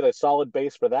once you get a solid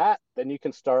base for that, then you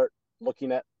can start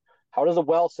looking at how does a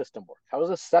well system work? How does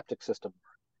a septic system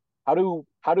work?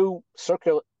 How do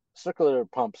circular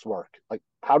pumps work? Like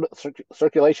how do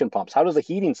circulation pumps? How does a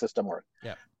heating system work?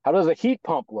 Yeah. How does a heat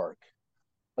pump work?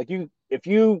 Like if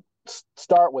you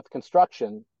start with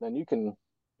construction, then you can,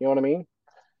 you know what I mean?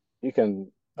 You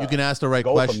can You can ask the right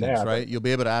go from questions, there. right? You'll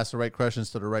be able to ask the right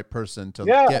questions to the right person to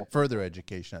Yeah, get further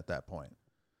education at that point.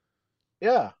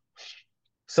 yeah.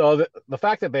 So the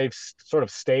fact that they've sort of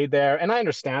stayed there, and I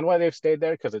understand why they've stayed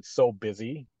there because it's so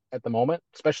busy at the moment,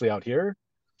 especially out here.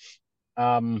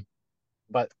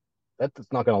 But that's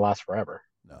not going to last forever.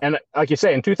 No. And like you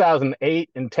say, in 2008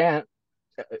 and 10,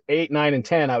 8, 9, and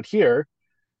 10 out here,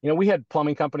 we had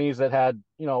plumbing companies that had,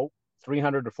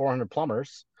 300 to 400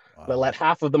 plumbers, but Wow. let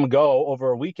half of them go over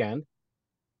a weekend.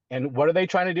 And what are they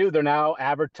trying to do? They're now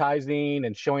advertising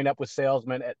and showing up with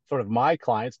salesmen at sort of my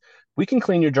clients. We can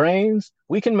clean your drains.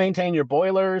 We can maintain your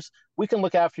boilers. We can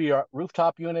look after your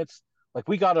rooftop units. Like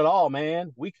we got it all,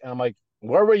 man. I'm like,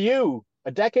 where were you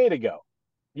a decade ago?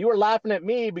 You were laughing at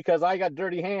me because I got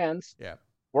dirty hands Yeah.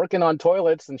 working on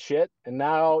toilets and shit. And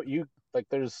now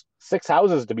there's 6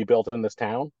 houses to be built in this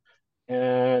town.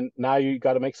 And now you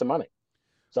got to make some money.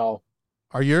 So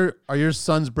Are your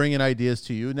sons bringing ideas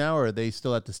to you now, or are they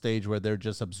still at the stage where they're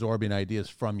just absorbing ideas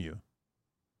from you?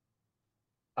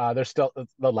 they're still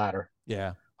the latter.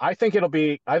 Yeah. I think it'll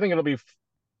be,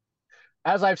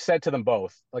 as I've said to them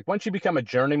both, like once you become a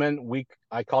journeyman,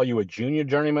 I call you a junior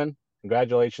journeyman.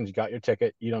 Congratulations, you got your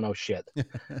ticket. You don't know shit.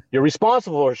 You're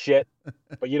responsible for shit,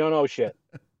 but you don't know shit.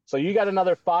 So you got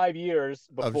another 5 years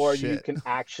before you can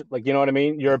actually, like, you know what I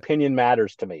mean? Your opinion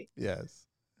matters to me. Yes.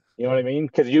 You know what I mean?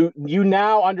 Because you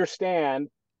now understand,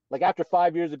 like after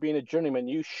 5 years of being a journeyman,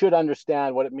 you should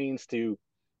understand what it means to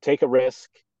take a risk,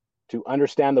 to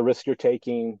understand the risk you're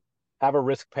taking, have a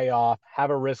risk payoff, have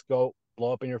a risk go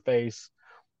blow up in your face,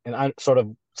 and sort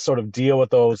of deal with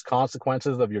those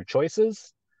consequences of your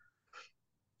choices.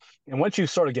 And once you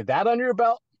sort of get that under your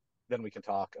belt, then we can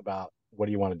talk about what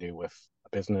do you want to do with a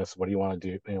business? What do you want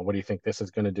to do? What do you think this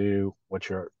is going to do? What's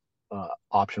your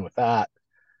option with that?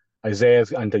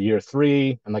 Isaiah's into year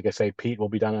 3, and like I say, Pete will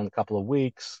be done in a couple of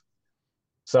weeks.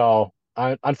 So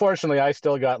unfortunately, I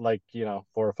still got 4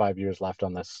 or 5 years left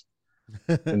on this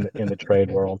in the trade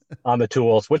world on the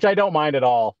tools, which I don't mind at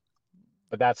all.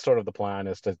 But that's sort of the plan,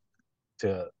 is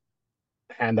to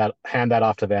hand that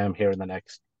off to them here in the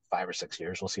next 5 or 6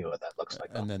 years. We'll see what that looks like.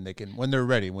 And then they can, when they're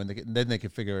ready, then they can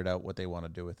figure it out what they want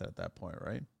to do with it at that point,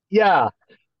 right? Yeah.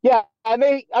 Yeah. And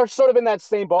they are sort of in that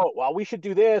same boat. Well, we should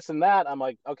do this and that. I'm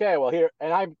like, okay, well here,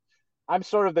 and I'm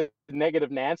sort of the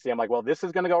negative Nancy. I'm like, well, this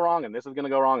is going to go wrong and this is going to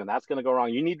go wrong and that's going to go wrong.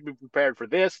 You need to be prepared for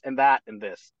this and that and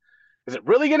this. Is it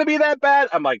really going to be that bad?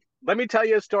 I'm like, let me tell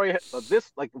you a story of this,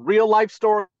 like real life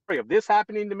story of this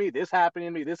happening to me, this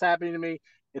happening to me, this happening to me.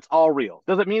 It's all real.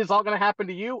 Does it mean it's all going to happen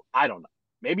to you? I don't know.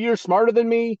 Maybe you're smarter than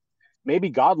me. Maybe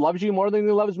God loves you more than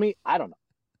he loves me. I don't know.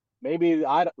 Maybe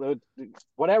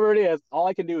whatever it is, all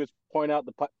I can do is point out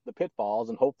the pitfalls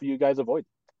and hope for you guys avoid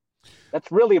them.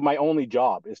 That's really my only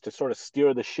job, is to sort of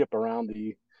steer the ship around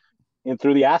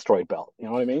through the asteroid belt. You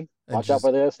know what I mean? Watch out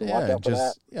for this and watch out for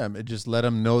that. Yeah, just let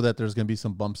them know that there's going to be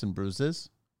some bumps and bruises,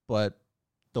 but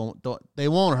don't they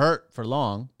won't hurt for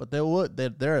long, but they would. They're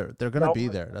going to be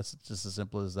there. That's just as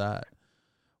simple as that.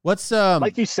 What's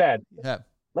like you said, yeah.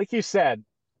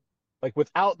 Like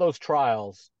without those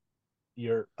trials,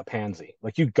 you're a pansy.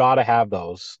 Like you got to have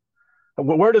those.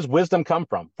 Where does wisdom come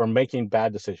from? From making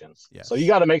bad decisions. Yes. So you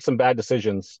got to make some bad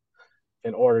decisions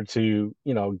in order to,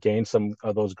 gain some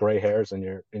of those gray hairs in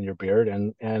your beard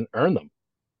and earn them.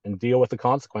 and deal with the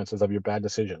consequences of your bad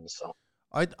decisions. So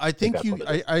I think think that's you what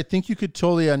it is. I think you could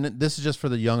totally, and this is just for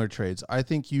the younger trades. I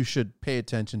think you should pay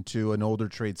attention to an older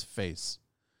trade's face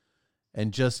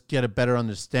and just get a better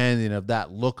understanding of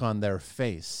that look on their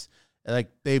face. Like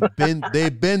they've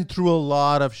been through a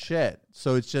lot of shit.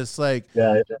 So it's just like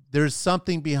Yeah. there's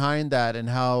something behind that, and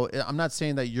how I'm not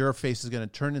saying that your face is going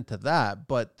to turn into that,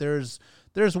 but there's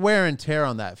wear and tear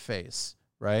on that face,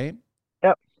 right?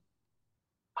 Yep.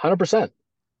 100%.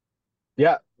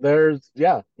 Yeah.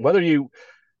 Whether you,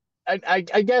 I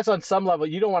guess on some level,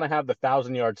 you don't want to have the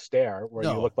 1,000-yard stare where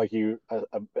you look No. like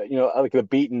like the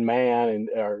beaten man and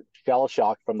or shell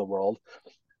shocked from the world.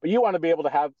 But you want to be able to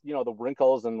have, the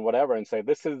wrinkles and whatever and say,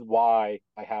 this is why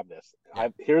I have this. Yeah.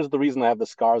 Here's the reason I have the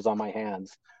scars on my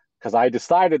hands, because I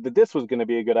decided that this was going to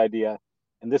be a good idea.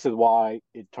 And this is why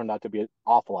it turned out to be an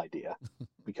awful idea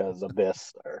because of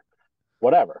this or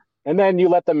whatever. And then you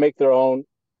let them you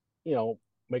know,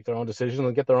 make their own decisions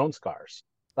and get their own scars.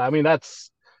 I mean,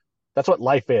 that's what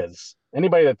life is.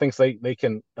 Anybody that thinks they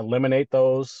can eliminate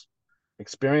those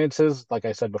experiences, like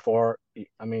I said before,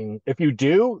 I mean, if you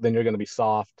do, then you're going to be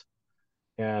soft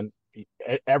and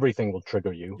everything will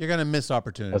trigger you You're going to miss as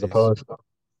opportunities. opposed to,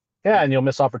 yeah, and you'll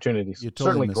miss opportunities, You totally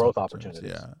certainly miss growth opportunities.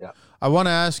 opportunities. Yeah. Yeah. I want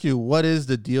to ask you, what is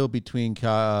the deal between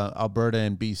Alberta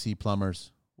and BC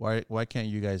plumbers? Why can't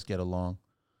you guys get along?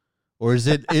 Or is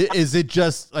it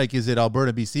just like, is it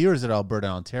Alberta, BC, or is it Alberta,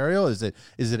 Ontario? Is it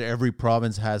every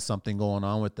province has something going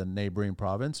on with the neighboring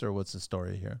province, or what's the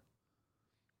story here?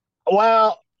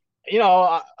 Well,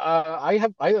 I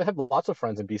have lots of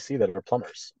friends in BC that are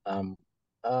plumbers. Um,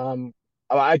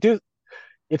 I do.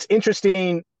 It's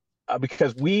interesting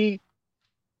because the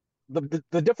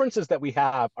differences that we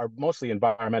have are mostly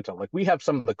environmental. Like we have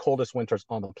some of the coldest winters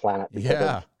on the planet because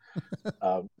Yeah.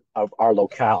 of our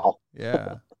locale.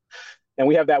 Yeah. And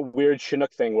we have that weird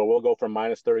Chinook thing where we'll go from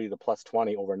 -30 to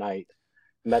 +20 overnight.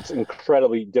 And that's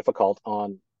incredibly difficult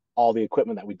on all the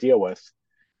equipment that we deal with.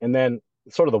 And then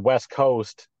sort of the West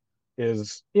Coast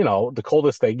is, the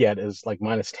coldest they get is like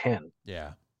 -10.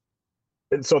 Yeah.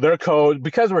 And so their code,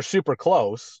 because we're super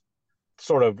close,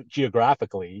 sort of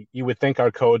geographically, you would think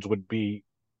our codes would be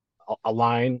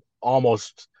aligned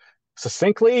almost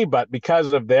succinctly, but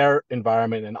because of their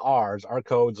environment and ours, our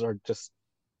codes are just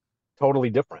totally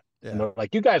different. And Yeah. they're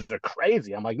like, you guys are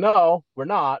crazy. I'm like, no, we're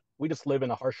not. We just live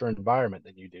in a harsher environment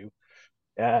than you do.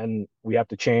 And we have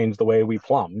to change the way we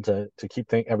plumb to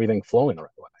keep everything flowing the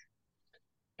right way.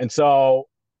 And so,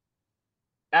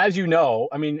 as you know,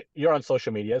 I mean, you're on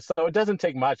social media, so it doesn't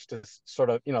take much to sort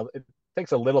of, it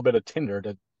takes a little bit of tinder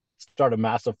to start a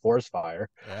massive forest fire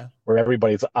Yeah. where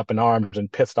everybody's up in arms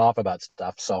and pissed off about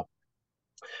stuff. So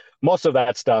most of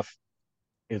that stuff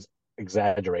is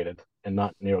exaggerated and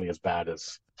not nearly as bad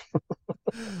as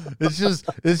it's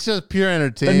just pure the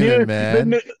entertainment, news.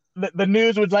 man. The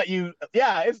news would let you.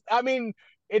 Yeah, I mean,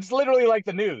 it's literally like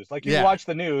the news. Like you Yeah. watch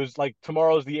the news, like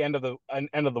tomorrow's the end of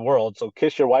the world. So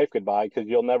kiss your wife goodbye because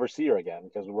you'll never see her again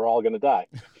because we're all gonna die.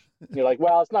 You're like,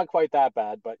 well, it's not quite that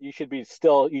bad, but you should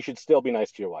still be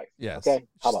nice to your wife. Yes. Okay,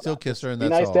 how about Still that? kiss her, and Be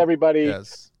that's nice all. to everybody.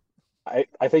 Yes. I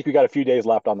think we got a few days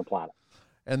left on the planet.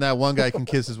 And that one guy can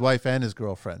kiss his wife and his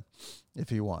girlfriend if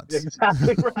he wants.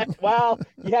 Exactly right. Well,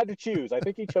 he had to choose. I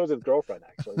think he chose his girlfriend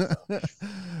actually.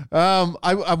 So.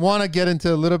 I want to get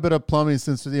into a little bit of plumbing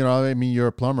since I mean you're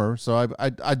a plumber, so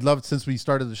I'd love, since we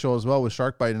started the show as well with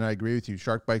shark bite, and I agree with you.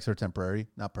 Shark bites are temporary,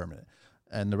 not permanent,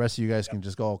 and the rest of you guys can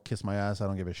just go kiss my ass. I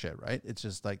don't give a shit, right? It's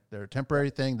just like they're a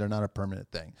temporary thing; they're not a permanent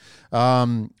thing.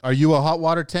 Are you a hot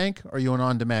water tank, or are you an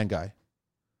on-demand guy?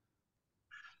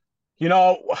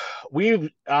 We'll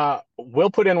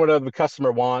put in whatever the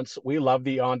customer wants. We love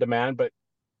the on demand,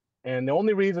 and the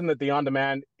only reason that the on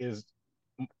demand is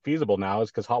feasible now is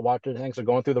because hot water tanks are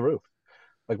going through the roof.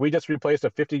 Like we just replaced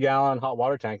a 50-gallon hot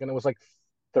water tank and it was like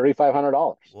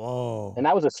 $3,500. Whoa! And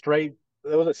that was a straight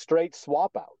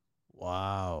swap out,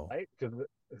 Wow! right? Because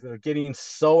they're getting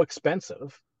so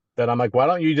expensive that I'm like, why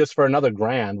don't you just for another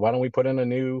grand, why don't we put in a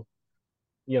new,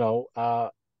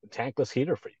 tankless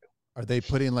heater for you? Are they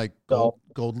putting like So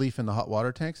gold leaf in the hot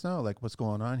water tanks now? Like, what's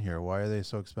going on here? Why are they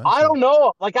so expensive? I don't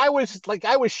know. I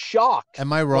was shocked.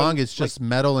 Am I wrong? When, It's just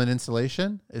metal and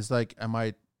insulation. Is like,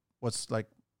 what's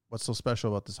so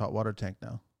special about this hot water tank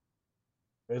now?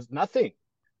 there's nothing.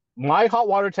 My hot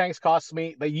water tanks cost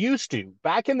me. They used to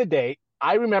back in the day.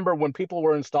 I remember when people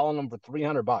were installing them for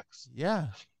 $300, Yeah.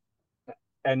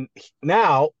 and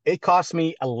now it costs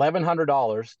me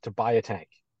 $1,100 to buy a tank,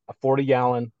 a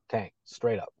 40-gallon tank,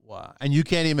 straight up. Wow. And you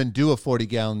can't even do a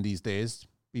 40-gallon these days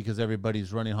because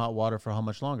everybody's running hot water for how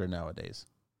much longer nowadays?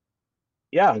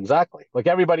 Yeah, exactly. Like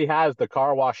everybody has the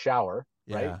car wash shower,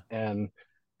 right? Yeah. And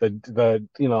the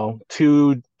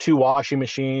two washing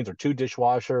machines or two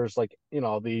dishwashers. Like,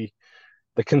 the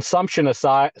consumption of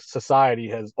society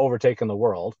has overtaken the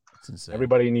world. That's insane.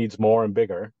 Everybody needs more and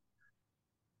bigger.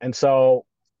 And so,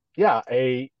 yeah,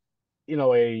 a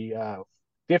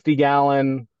 50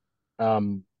 gallon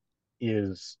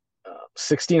is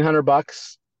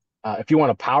 $1,600. If you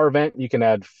want a power vent, you can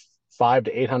add $500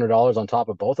 to $800 on top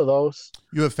of both of those.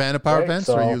 You a fan of power Right, vents,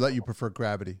 so- or you prefer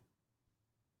gravity?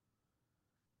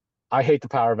 I hate the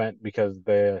power vent because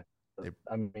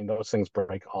those things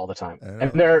break all the time, I know.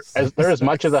 and they're as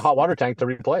much as a hot water tank to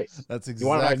replace. That's You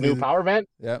want a exactly. new power vent?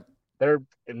 Yeah, They're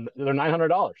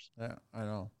 $900. yeah, I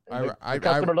know. The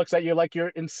customer looks at you like you're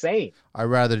insane. I'd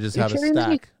rather just You have a kidding me?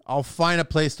 stack. I'll find a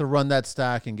place to run that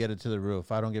stack and get it to the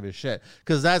roof. I don't give a shit,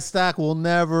 because that stack will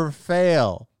never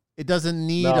fail. It doesn't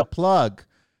need No. a plug.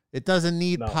 It doesn't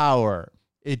need No. power.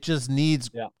 It just needs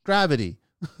gravity.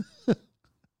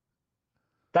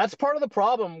 That's part of the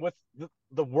problem with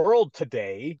the world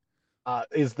today,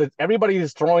 is that everybody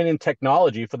is throwing in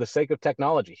technology for the sake of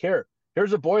technology.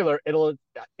 Here's a boiler.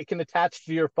 It can attach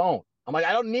to your phone. I'm like,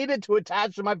 I don't need it to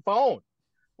attach to my phone.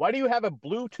 Why do you have a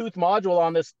Bluetooth module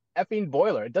on this effing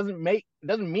boiler? It doesn't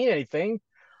mean anything.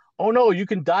 Oh no, you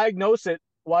can diagnose it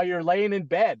while you're laying in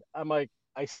bed. I'm like,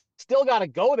 I still got to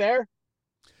go there.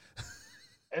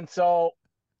 And so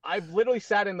I've literally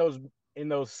sat in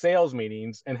those sales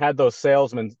meetings and had those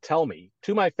salesmen tell me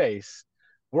to my face,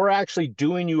 we're actually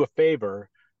doing you a favor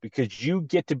because you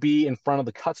get to be in front of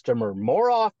the customer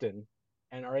more often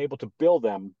and are able to bill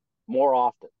them more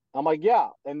often. I'm like, yeah.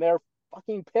 And they're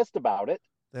fucking pissed about it.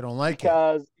 They don't like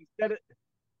because instead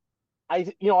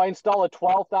I install a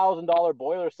 $12,000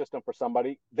 boiler system for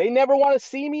somebody. They never want to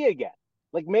see me again.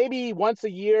 Like maybe once a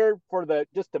year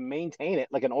just to maintain it,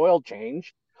 like an oil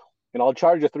change. And I'll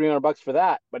charge you $300 for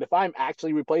that. But if I'm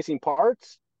actually replacing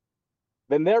parts,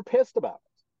 then they're pissed about it.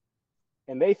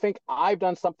 And they think I've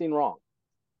done something wrong.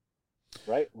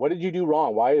 Right? What did you do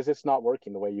wrong? Why is this not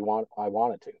working the way I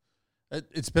want it to?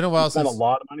 It's been a while spent since a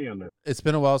lot of money on this. It's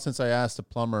been a while since I asked a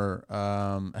plumber.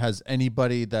 Has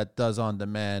anybody that does on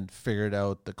demand figured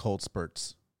out the cold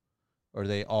spurts, or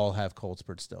they all have cold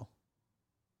spurts still?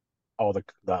 Oh, the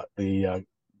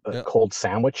cold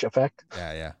sandwich effect.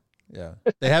 Yeah.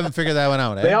 They haven't figured that one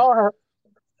out. They all are.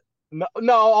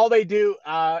 No. All they do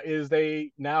is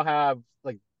they now have,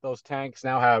 like, those tanks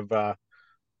now have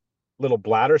little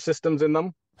bladder systems in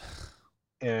them,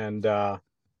 and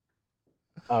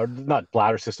not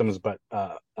bladder systems, but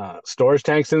storage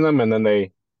tanks in them, and then the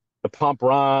pump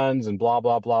runs and blah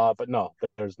blah blah. But no,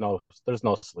 there's no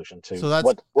solution to. So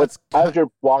that's as your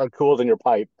water cools in your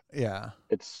pipe. Yeah,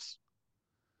 it's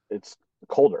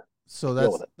colder. So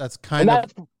that's part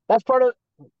of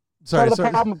the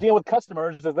problem of dealing with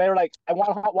customers is they're like, I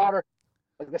want hot water.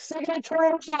 Like the second I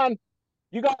turn it on,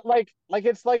 you got like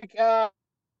it's like the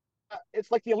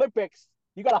Olympics.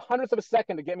 You got 100th of a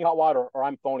second to get me hot water, or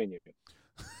I'm phoning you.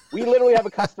 We literally have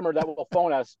a customer that will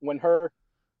phone us when her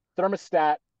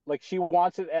thermostat, like, she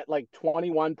wants it at like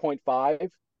 21.5,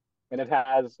 and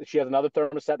she has another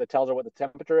thermostat that tells her what the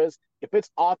temperature is. If it's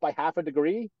off by half a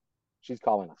degree, she's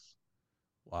calling us.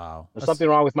 Wow. There's something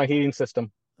wrong with my heating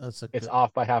system. It's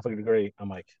off by half a degree. I'm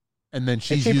like, and then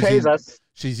she pays us.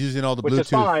 She's using all the which Bluetooth. Is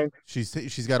fine.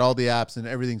 She's got all the apps and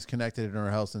everything's connected in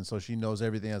her house, and so she knows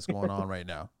everything that's going on right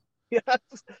now. Yes,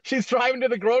 she's driving to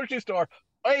the grocery store.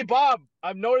 Hey, Bob,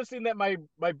 I'm noticing that my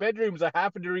bedroom's a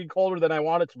half a degree colder than I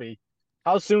want it to be.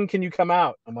 How soon can you come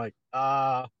out? I'm like,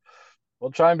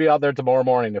 we'll try and be out there tomorrow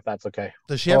morning if that's okay.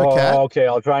 Does she have a cat? Okay,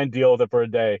 I'll try and deal with it for a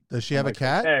day. Does she have a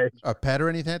cat? Okay. A pet or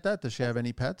anything like that? Does she have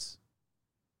any pets?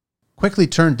 Quickly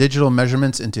turn digital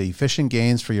measurements into efficient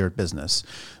gains for your business.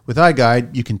 With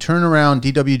iGuide, you can turn around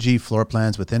DWG floor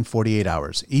plans within 48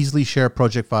 hours, easily share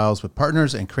project files with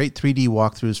partners, and create 3D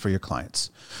walkthroughs for your clients.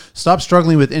 Stop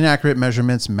struggling with inaccurate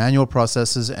measurements, manual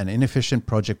processes, and inefficient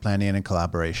project planning and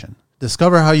collaboration.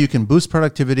 Discover how you can boost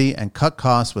productivity and cut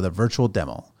costs with a virtual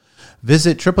demo.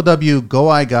 Visit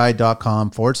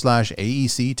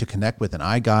www.goiguide.com/AEC to connect with an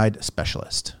iGuide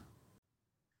specialist.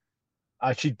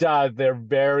 She does. They're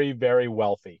very, very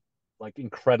wealthy, like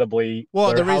incredibly.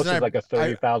 Well, their house is like a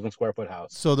 30,000 square foot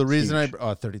house. So the reason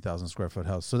 30,000 square foot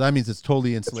house. So that means it's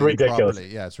totally insulated. It's ridiculous.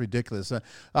 Properly. Yeah, it's ridiculous.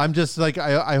 I'm just like,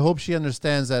 I hope she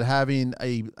understands that having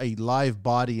a live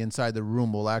body inside the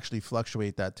room will actually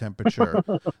fluctuate that temperature.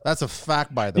 That's a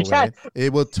fact, by the way.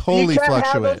 It will totally fluctuate.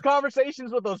 Have those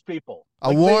conversations with those people.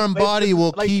 A warm body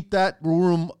will keep that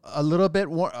room a little bit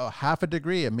warm, half a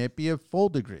degree. It may be a full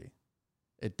degree.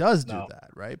 It does do that,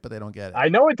 right? But they don't get it. I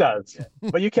know it does.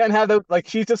 But you can't have the, like,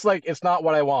 she's just like, it's not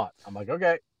what I want. I'm like,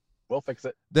 okay. We'll fix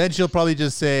it. Then she'll probably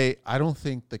just say, I don't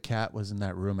think the cat was in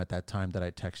that room at that time that I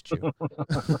text you.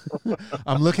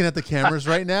 I'm looking at the cameras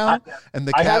right now, and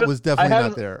the cat was definitely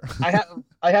not there.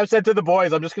 I have said to the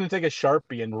boys, I'm just going to take a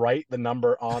Sharpie and write the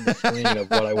number on the screen of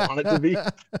what I want it to be.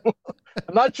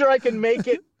 I'm not sure I can make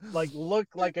it like look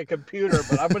like a computer,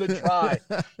 but I'm going to try.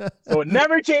 So it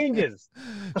never changes.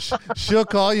 She'll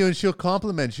call you and she'll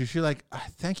compliment you. She'll like,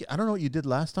 thank you. I don't know what you did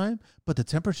last time, but the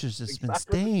temperature's just been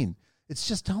staying. It's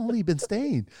just only been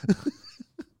staying.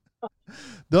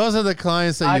 Those are the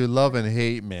clients that you love and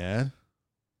hate, man.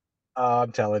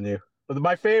 I'm telling you.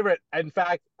 My favorite, in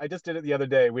fact, I just did it the other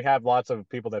day. We have lots of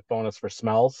people that phone us for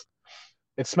smells.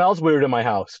 It smells weird in my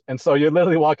house. And so you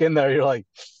literally walk in there, you're like,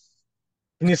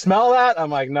 can you smell that? I'm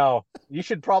like, no. You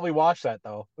should probably wash that,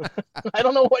 though. I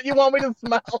don't know what you want me to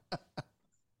smell.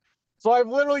 So I've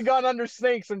literally gone under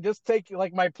sinks and just take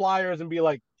like my pliers and be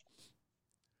like,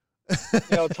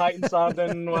 tighten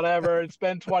something, whatever, and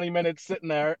spend 20 minutes sitting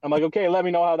there. I'm like, okay, let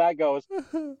me know how that goes.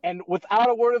 And without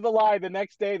a word of the lie, the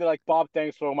next day they're like, Bob,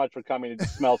 thanks so much for coming. It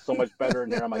just smells so much better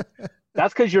in here. I'm like,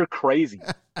 that's because you're crazy.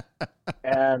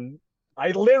 And I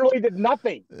literally did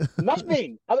nothing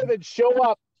other than show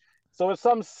up. So it's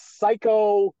some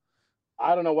psycho,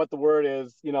 I don't know what the word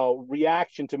is,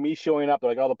 reaction to me showing up.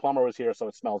 They're like, oh, the plumber was here, so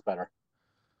it smells better.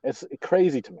 It's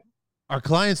crazy to me. Are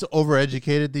clients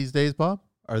overeducated these days, Bob?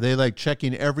 Are they like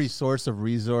checking every source of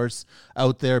resource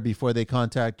out there before they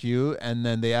contact you, and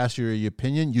then they ask you your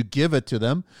opinion, you give it to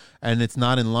them, and it's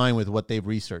not in line with what they've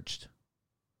researched?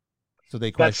 So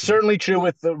they question. That's certainly true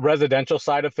with the residential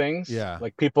side of things. Yeah.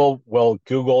 Like people will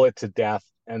Google it to death.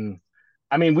 And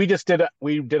I mean, we did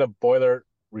a boiler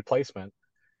replacement,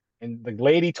 and the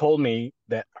lady told me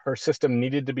that her system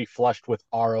needed to be flushed with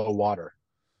RO water.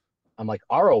 I'm like,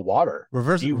 RO water?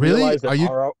 Reverse? Do you really? realize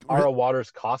that RO water is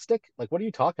caustic? Like, what are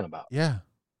you talking about? Yeah.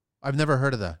 I've never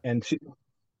heard of that. And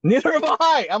neither have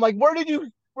I. I'm like, where did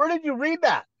you read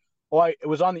that? Well, it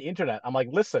was on the internet. I'm like,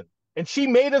 listen. And she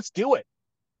made us do it.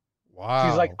 Wow.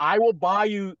 She's like, I will buy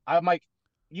you. I'm like,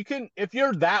 you can, if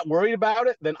you're that worried about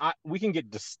it, then we can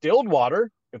get distilled water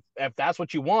if that's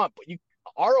what you want. But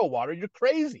RO water, you're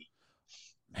crazy.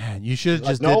 Man, you should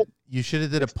have just you should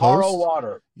have did a post. RO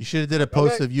water. You should have did a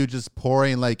post of you just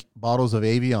pouring like bottles of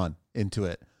Evian into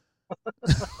it.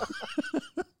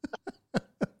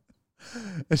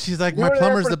 And she's like, my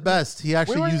plumber's the best. He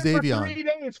actually used Evian. For 3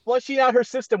 days flushing out her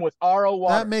system with RO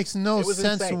water. That makes no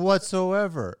sense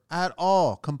whatsoever at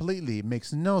all. Completely. It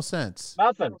makes no sense.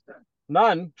 Nothing.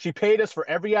 None. She paid us for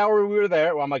every hour we were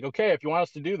there. Well, I'm like, okay, if you want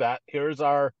us to do that, here's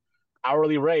our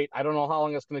hourly rate. I don't know how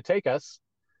long it's going to take us,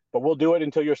 but we'll do it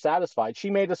until you're satisfied. She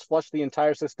made us flush the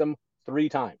entire system 3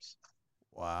 times.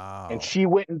 Wow. And she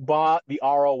went and bought the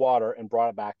RO water and brought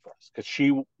it back for us because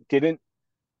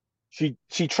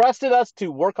she trusted us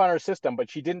to work on her system, but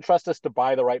she didn't trust us to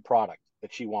buy the right product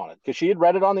that she wanted because she had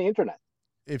read it on the internet.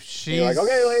 If she's like,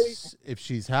 okay, lady, if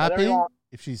she's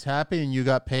happy and you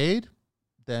got paid,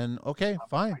 then okay,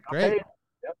 fine, great. Paid.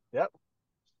 Yep.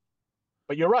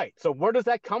 But you're right. So where does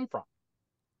that come from?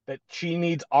 That she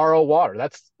needs RO water.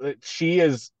 She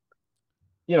is,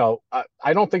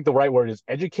 I don't think the right word is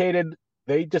educated.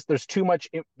 There's too much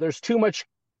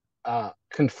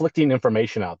conflicting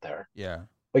information out there. Yeah.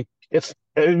 Like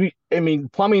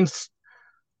plumbing's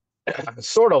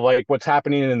sort of like what's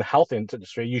happening in the health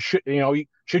industry. Should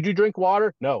you drink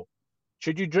water? No.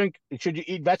 Should you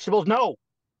eat vegetables? No.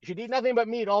 You should eat nothing but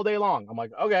meat all day long. I'm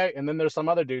like, okay. And then there's some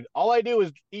other dude. All I do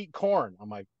is eat corn. I'm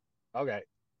like, okay.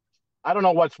 I don't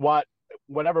know what's what,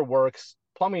 whatever works.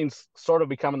 Plumbing's sort of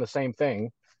becoming the same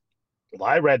thing. Well,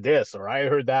 I read this or I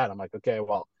heard that. I'm like, okay,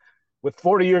 well, with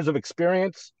 40 years of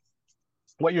experience,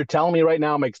 what you're telling me right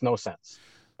now makes no sense.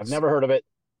 I've never heard of it.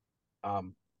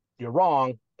 You're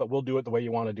wrong, but we'll do it the way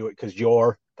you want to do it because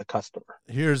you're the customer.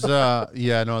 Here's they're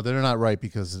not right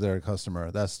because they're a customer.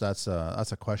 That's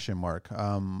a question mark.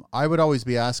 I would always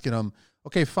be asking them,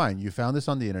 okay, fine, you found this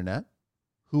on the internet.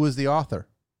 Who was the author?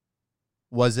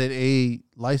 Was it a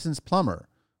licensed plumber?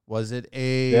 Was it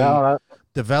a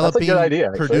developing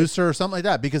producer or something like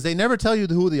that? Because they never tell you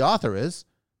who the author is.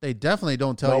 They definitely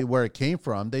don't tell you where it came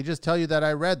from. They just tell you that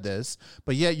I read this.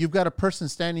 But yet you've got a person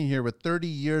standing here with 30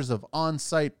 years of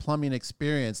on-site plumbing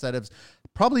experience that has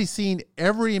probably seen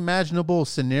every imaginable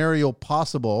scenario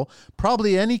possible,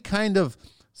 probably any kind of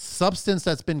substance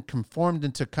that's been conformed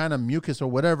into kind of mucus or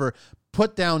whatever,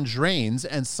 put down drains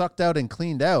and sucked out and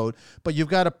cleaned out. But you've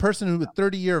got a person who's a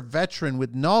 30-year veteran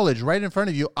with knowledge right in front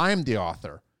of you. I'm the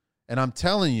author. And I'm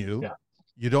telling you,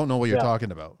 you don't know what you're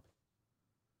talking about.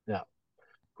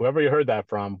 Whoever you heard that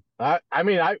from, I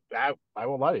mean, I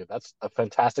won't lie to you. That's a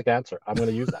fantastic answer. I'm going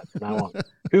to use that from now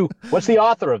on. What's the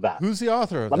author of that? Who's the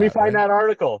author of Let me that, find right? that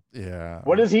article. Yeah.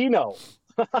 What does he know?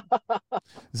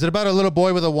 Is it about a little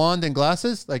boy with a wand and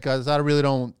glasses? Like, 'cause I really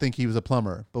don't think he was a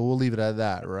plumber, but we'll leave it at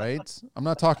that, right? I'm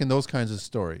not talking those kinds of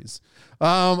stories.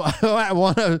 I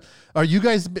want to. Are you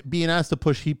guys being asked to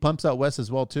push heat pumps out west as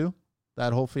well too?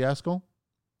 That whole fiasco.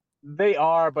 They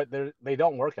are, but they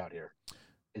don't work out here.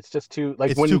 It's just too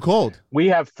like It's too cold. we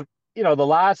have, the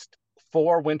last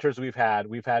 4 winters we've had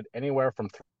anywhere from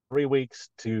 3 weeks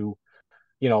to,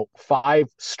 5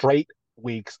 straight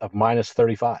weeks of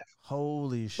 -35.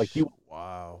 Holy Like shit!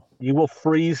 Wow. you will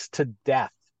freeze to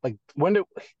death. Like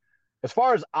as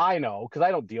far as I know, because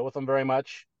I don't deal with them very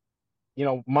much,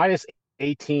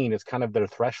 -18 is kind of their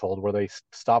threshold where they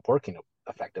stop working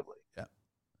effectively. Yeah.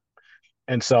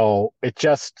 And so it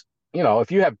just,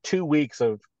 if you have 2 weeks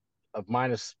of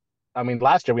minus, I mean,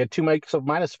 last year we had 2 weeks of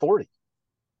 -40.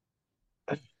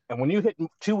 And when you hit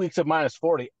 2 weeks of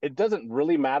 -40, it doesn't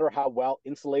really matter how well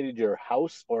insulated your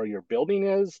house or your building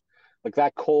is. Like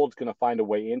that cold's going to find a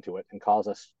way into it and cause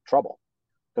us trouble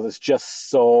because it's just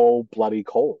so bloody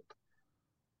cold.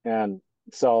 And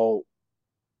so,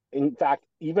 in fact,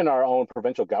 even our own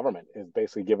provincial government is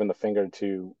basically giving the finger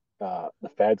to the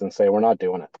feds and say, we're not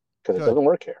doing it because it doesn't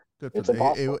work here. Good for It's them.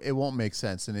 impossible. It won't make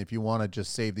sense. And if you want to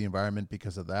just save the environment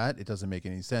because of that, it doesn't make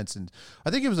any sense. And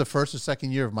I think it was the first or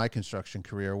second year of my construction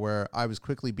career where I was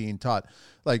quickly being taught,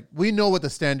 like, we know what the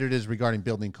standard is regarding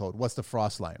building code. What's the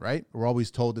frost line, right? We're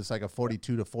always told it's like a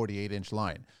 42 to 48 inch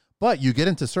line. But you get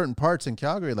into certain parts in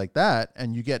Calgary like that,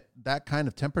 and you get that kind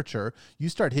of temperature, you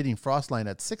start hitting frost line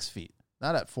at 6 feet,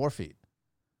 not at 4 feet.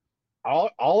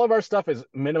 All of our stuff is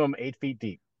minimum 8 feet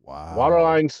deep. Wow. Water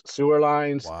lines, sewer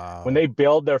lines. Wow. When they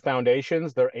build their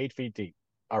foundations, they're 8 feet deep.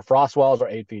 Our frost walls are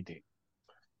 8 feet deep.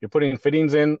 You're putting you're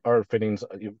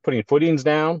putting footings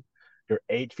down, you're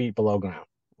 8 feet below ground.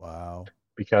 Wow.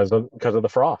 Because of the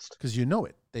frost. Because you know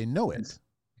it. They know it.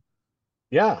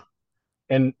 Yeah.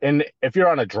 And if you're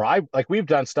on a drive, like we've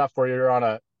done stuff where you're on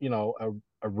a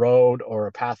road or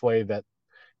a pathway that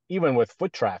even with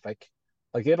foot traffic,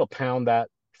 like it'll pound that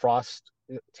frost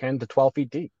 10 to 12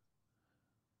 feet deep.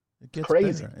 It gets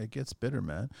crazy. Bitter. It gets bitter,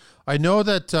 man. I know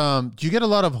that. Do you get a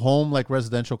lot of home, like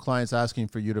residential clients asking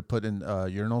for you to put in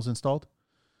urinals installed?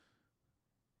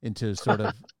 Into sort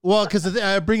of, well, because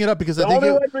I bring it up because the I think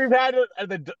only ones we've had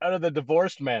are the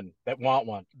divorced men that want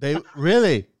one. They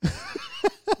really.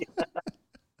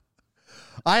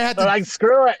 I had to like,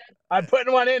 screw it. I'm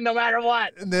putting one in no matter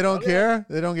what. And they don't care.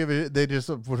 They don't give it. They just,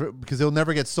 because it'll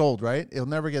never get sold, right? It'll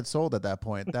never get sold at that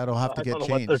point. That'll have to get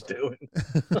changed. What they're doing.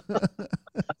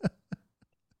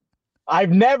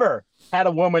 I've never had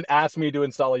a woman ask me to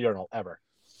install a urinal ever.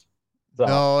 So,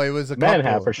 no, it was a couple. Men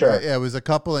have for sure. Yeah, it was a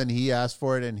couple, and he asked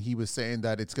for it, and he was saying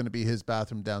that it's going to be his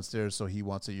bathroom downstairs, so he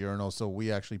wants a urinal. So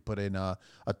we actually put in a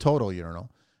total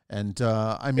urinal. And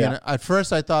I mean, at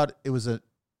first I thought it was an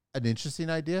interesting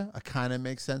idea, a kind of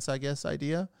makes sense, I guess,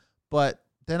 idea. But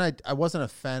then I wasn't a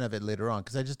fan of it later on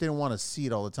because I just didn't want to see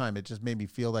it all the time. It just made me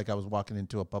feel like I was walking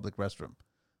into a public restroom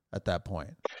at that point.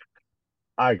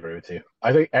 I agree with you.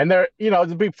 I think, and they're,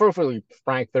 to be perfectly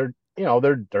frank, they're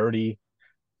dirty.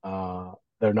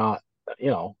 They're not,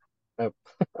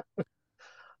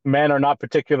 men are not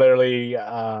particularly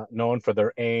known for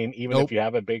their aim, even if you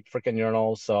have a big freaking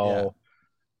urinal. So,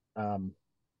 I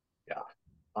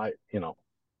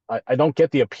don't get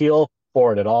the appeal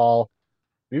for it at all.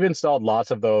 We've installed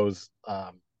lots of those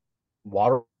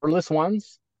waterless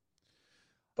ones,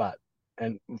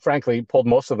 and frankly, pulled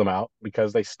most of them out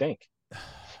because they stink.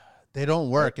 They don't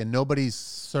work, and nobody's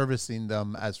servicing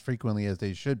them as frequently as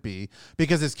they should be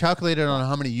because it's calculated on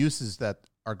how many uses that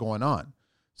are going on.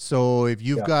 So if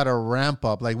you've got a ramp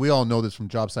up, like we all know this from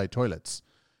job site toilets,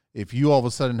 if you all of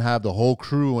a sudden have the whole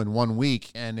crew in 1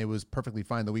 week and it was perfectly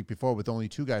fine the week before with only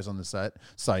 2 guys on the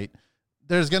site,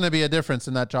 there's going to be a difference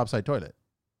in that job site toilet,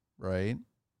 right?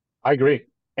 I agree.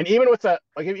 And even with that,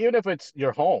 like even if it's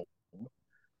your home,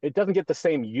 it doesn't get the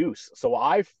same use. So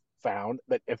I've found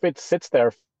that if it sits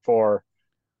there for,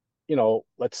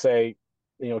 let's say,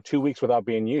 2 weeks without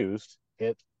being used,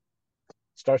 it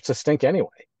starts to stink anyway.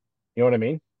 You know what I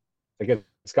mean? Like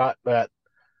it's got that,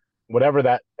 whatever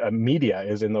that media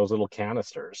is in those little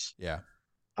canisters. Yeah.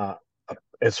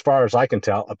 As far as I can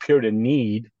tell, appear to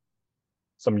need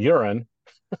some urine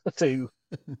to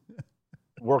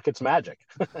work its magic.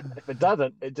 If it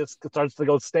doesn't, it just starts to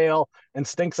go stale and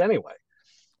stinks anyway.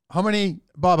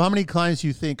 Bob, how many clients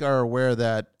you think are aware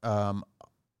that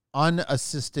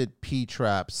unassisted P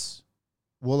traps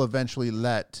will eventually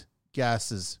let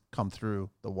gases come through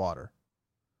the water?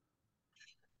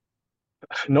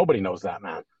 Nobody knows that,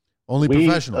 man. Only We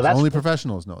professionals. that's Only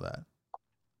professionals know that.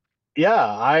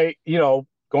 Yeah,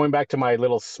 going back to my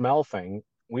little smell thing,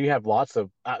 we have lots of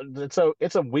it's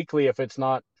a weekly, if it's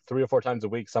not 3 or 4 times a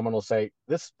week, someone will say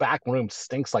this back room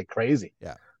stinks like crazy.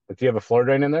 Yeah. But do you have a floor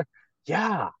drain in there?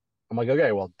 Yeah. I'm like,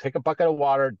 okay, well, take a bucket of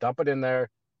water, dump it in there,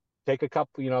 take a cup,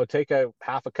 take a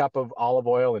half a cup of olive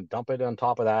oil and dump it on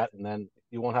top of that, and then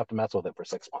you won't have to mess with it for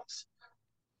 6 months.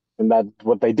 And that's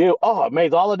what they do. Oh, it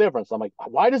made all the difference. I'm like,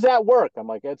 why does that work? I'm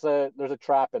like, there's a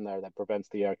trap in there that prevents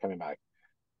the air coming back.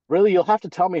 Really, you'll have to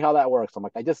tell me how that works. I'm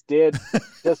like, I just did.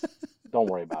 Just don't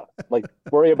worry about it. Like,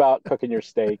 worry about cooking your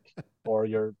steak or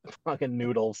your fucking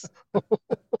noodles. You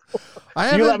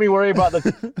let me worry about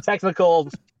the technical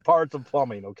parts of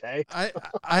plumbing, okay? I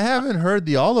haven't heard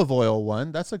the olive oil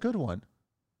one. That's a good one.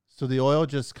 So the oil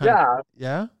just kind of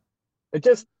yeah. It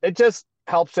just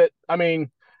helps it. I mean,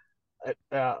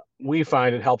 we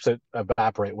find it helps it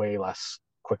evaporate way less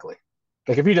quickly.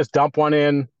 Like if you just dump one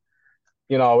in,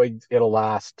 it'll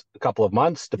last a couple of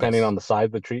months depending on the size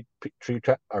of the tree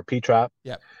trap or P trap.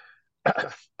 Yeah.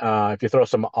 If you throw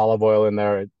some olive oil in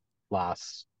there, it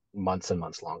lasts months and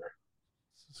months longer.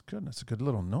 That's good. That's a good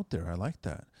little note there. I like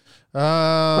that.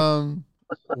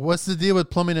 What's the deal with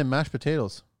plumbing and mashed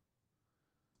potatoes?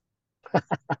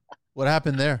 What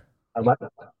happened there?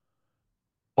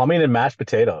 Plumbing and mashed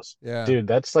potatoes. Yeah, dude,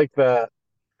 that's like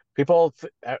people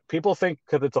think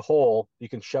because it's a hole you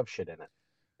can shove shit in it,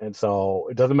 and so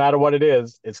it doesn't matter what it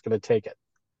is, it's going to take it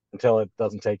until it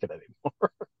doesn't take it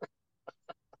anymore.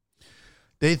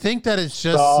 They think that it's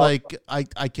just like I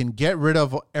can get rid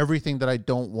of everything that I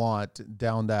don't want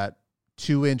down that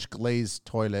 2-inch glazed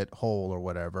toilet hole or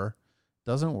whatever.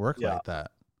 Doesn't work like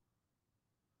that.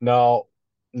 No,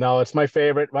 it's my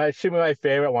favorite. My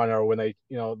favorite one are when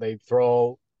they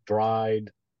throw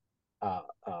dried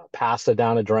pasta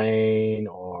down a drain,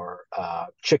 or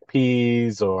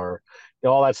chickpeas, or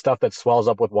all that stuff that swells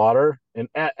up with water. And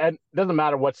it doesn't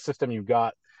matter what system you've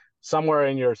got. Somewhere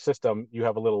in your system, you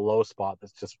have a little low spot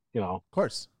that's just, of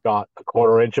course, got a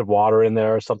 1/4 inch of water in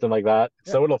there or something like that.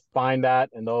 Yeah. So it'll find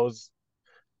that, and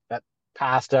that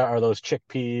pasta or those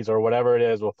chickpeas or whatever it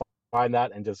is will find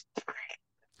that,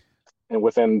 and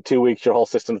within 2 weeks, your whole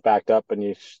system's backed up, and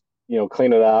you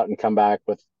clean it out and come back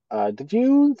with, did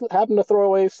you happen to throw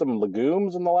away some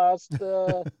legumes in the last?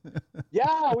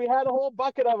 Yeah, we had a whole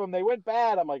bucket of them. They went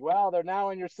bad. I'm like, well, they're now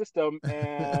in your system,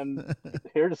 and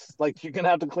here's like, you're gonna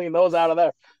have to clean those out of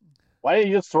there. Why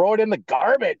didn't you just throw it in the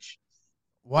garbage?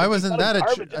 Why wasn't that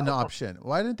an option?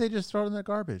 Why didn't they just throw it in the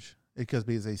garbage? Because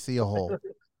they see a hole.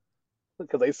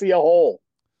 Because they see a hole.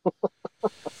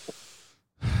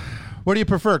 What do you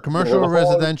prefer, commercial or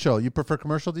residential? You prefer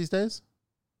commercial these days?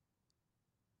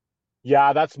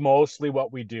 Yeah, that's mostly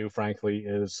what we do, frankly,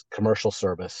 is commercial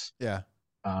service. Yeah.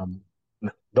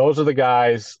 Those are the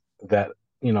guys that,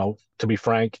 to be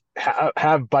frank,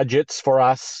 have budgets for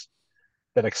us,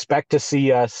 that expect to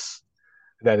see us,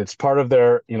 that it's part of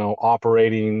their,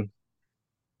 operating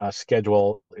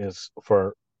schedule is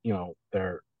for,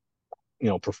 their,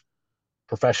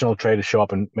 professional trade to show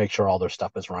up and make sure all their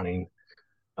stuff is running,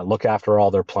 look after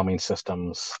all their plumbing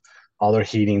systems, all their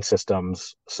heating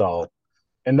systems.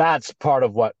 And that's part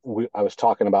of what I was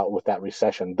talking about with that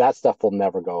recession. That stuff will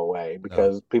never go away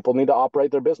because people need to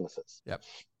operate their businesses. Yep.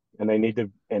 And they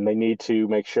need to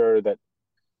make sure that,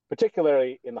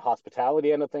 particularly in the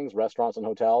hospitality end of things, restaurants and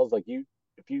hotels, like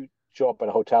if you show up at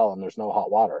a hotel and there's no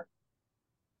hot water,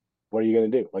 what are you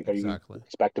going to do? Like, are you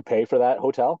expect to pay for that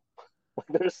hotel?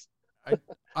 Like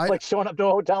like showing up to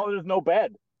a hotel and there's no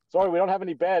bed. Sorry, we don't have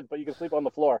any beds, but you can sleep on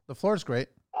the floor. The floor's great.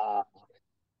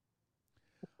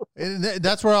 And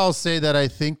that's where I'll say that I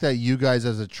think that you guys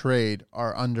as a trade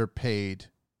are underpaid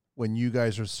when you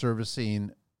guys are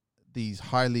servicing these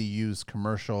highly used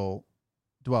commercial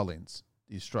dwellings,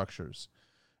 these structures,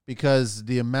 because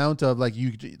the amount of, like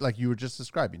you were just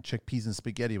describing, chickpeas and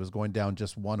spaghetti was going down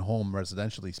just one home,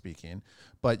 residentially speaking,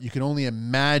 but you can only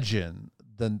imagine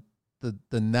the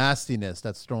nastiness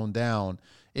that's thrown down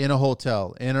in a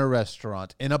hotel, in a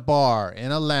restaurant, in a bar,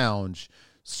 in a lounge,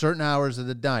 certain hours of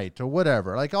the night or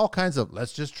whatever, like all kinds of,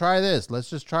 let's just try this, let's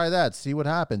just try that, see what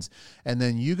happens. And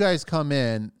then you guys come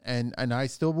in and I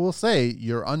still will say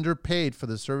you're underpaid for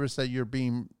the service that you're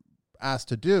being asked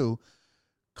to do.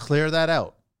 Clear that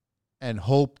out and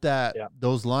hope that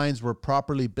those lines were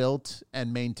properly built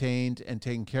and maintained and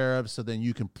taken care of, so then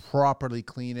you can properly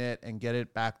clean it and get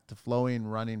it back to flowing,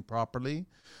 running properly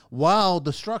while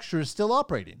the structure is still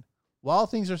operating, while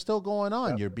things are still going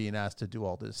on. You're being asked to do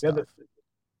all this stuff.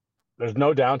 There's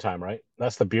no downtime, right?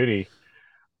 That's the beauty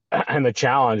and the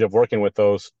challenge of working with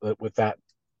that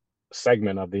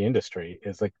segment of the industry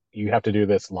is like you have to do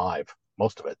this live,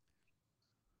 most of it,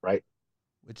 right?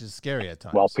 Which is scary at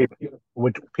Well, times.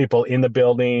 people in the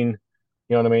building,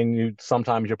 you know what I mean? You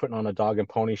sometimes you're putting on a dog and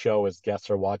pony show as guests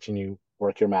are watching you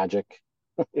work your magic.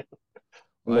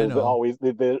 And I there's know.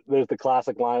 there's the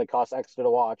classic line, it costs extra to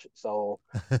watch, so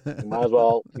you might as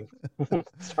well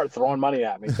start throwing money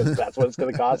at me because that's what it's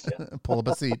going to cost you. Pull up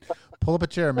a seat. Pull up a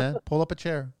chair, man. Pull up a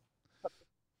chair.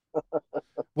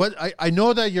 What I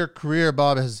know that your career,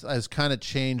 Bob, has kind of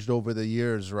changed over the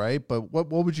years, right? But what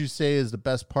would you say is the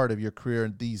best part of your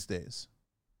career these days?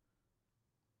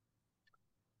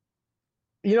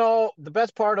 You know, the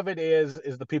best part of it is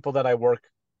the people that I work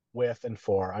with and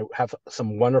for. I have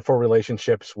some wonderful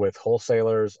relationships with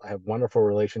wholesalers. I have wonderful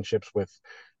relationships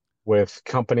with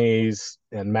companies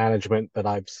and management that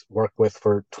I've worked with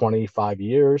for 25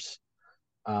 years.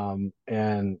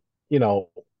 And you know,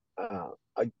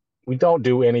 I we don't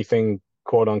do anything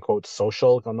quote unquote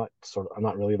social. I'm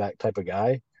not really that type of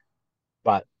guy,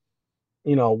 but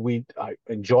I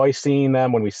enjoy seeing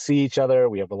them when we see each other.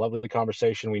 We have a lovely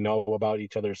conversation. We know about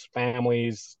each other's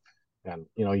families, and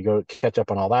you go catch up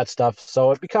on all that stuff.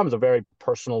 So it becomes a very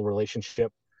personal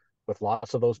relationship with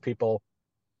lots of those people,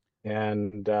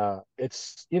 and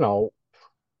it's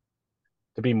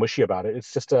to be mushy about it.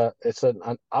 It's just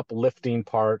an uplifting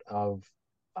part of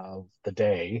the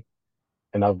day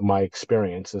and of my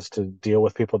experience is to deal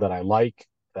with people that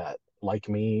like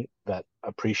me, that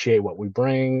appreciate what we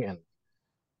bring, and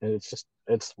it's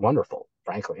wonderful,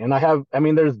 frankly. And I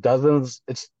mean, there's dozens.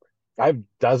 I have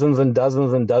dozens and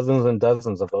dozens and dozens and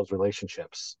dozens of those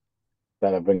relationships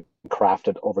that have been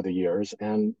crafted over the years,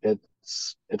 and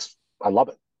it's I love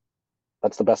it.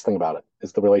 That's the best thing about it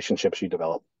is the relationships you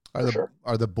develop Are for the sure.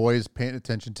 are the boys paying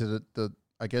attention to the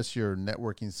I guess your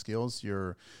networking skills,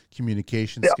 your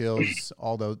communication Yeah, skills,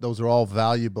 all those are all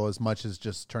valuable as much as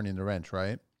just turning the wrench,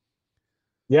 right?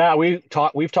 yeah. We've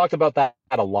talked about that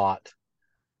a lot.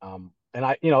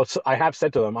 And so I have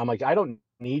said to them, I'm like, I don't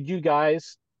need you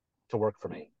guys to work for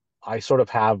me. I sort of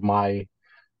have the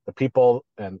people,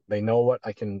 and they know what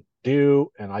I can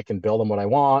do, and I can build them what I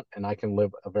want, and I can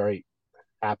live a very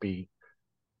happy,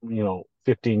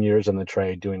 15 years in the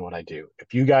trade doing what I do.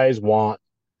 If you guys want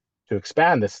to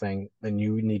expand this thing, then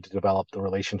you need to develop the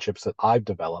relationships that I've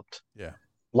developed, Yeah.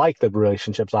 like the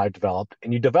relationships I've developed,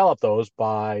 and you develop those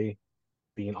by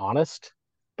being honest,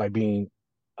 by being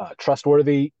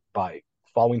trustworthy, by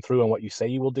following through on what you say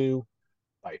you will do,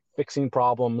 by fixing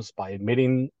problems, by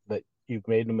admitting that you've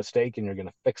made a mistake and you're going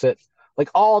to fix it. Like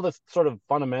all the sort of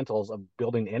fundamentals of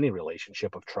building any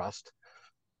relationship of trust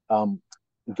um,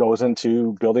 goes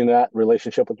into building that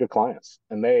relationship with your clients.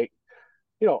 And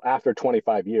after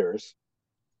 25 years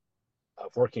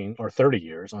of working or 30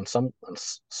 years on some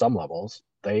levels,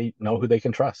 they know who they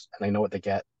can trust and they know what they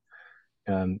get.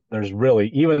 And there's really,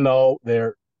 even though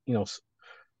they're, you know,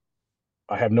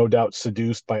 I have no doubt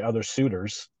seduced by other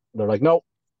suitors, they're like, nope,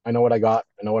 I know what I got.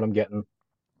 I know what I'm getting.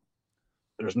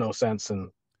 There's no sense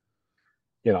in,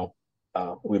 you know,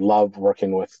 we love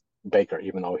working with Baker,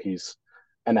 even though he's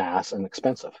an ass and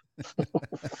expensive.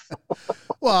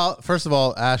 Well, first of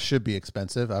all, ass should be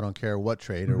expensive. I don't care what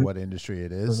trade or what industry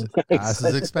it is. Ass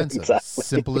is expensive. Exactly.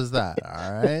 Simple as that.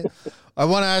 All right. I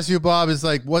want to ask you, Bob, is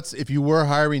like, if you were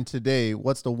hiring today,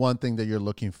 what's the one thing that you're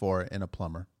looking for in a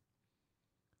plumber?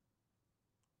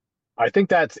 I think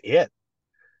that's it.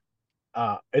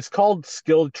 It's called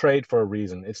skilled trade for a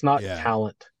reason. It's not Yeah.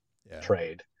 talent Yeah.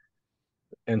 trade.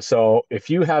 And so if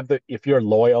you're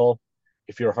loyal,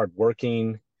 if you're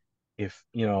hardworking, if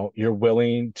you're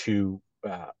willing to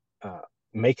uh,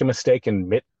 make a mistake and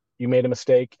admit you made a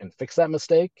mistake and fix that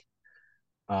mistake,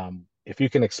 if you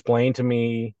can explain to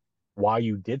me why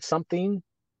you did something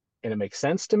and it makes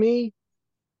sense to me,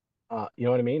 you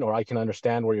know what I mean, or I can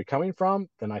understand where you're coming from,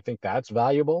 then I think that's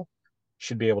valuable. You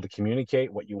should be able to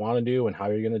communicate what you want to do and how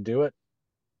you're going to do it.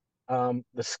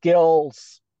 The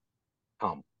skills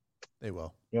come. They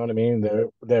will. You know what I mean?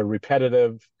 They're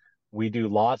repetitive. We do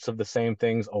lots of the same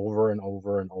things over and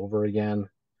over and over again.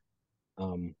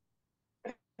 Um,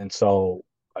 and so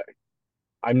I,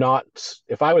 I'm not,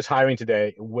 if I was hiring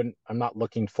today, I'm not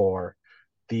looking for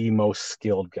the most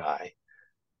skilled guy.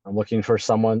 I'm looking for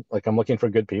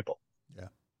good people Yeah.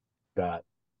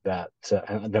 that,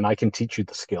 and then I can teach you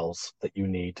the skills that you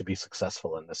need to be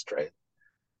successful in this trade.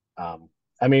 Um,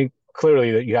 I mean,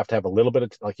 clearly that you have to have a little bit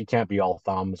of, like, you can't be all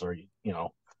thumbs or,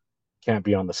 can't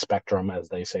be on the spectrum as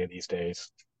they say these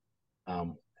days.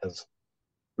 As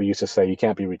we used to say, you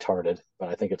can't be retarded, but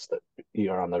I think it's that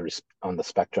you're on the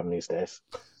spectrum these days.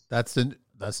 That's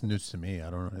news to me. I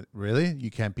don't know. Really?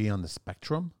 You can't be on the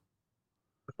spectrum?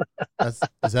 Is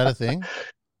that a thing?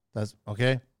 That's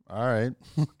okay. All right.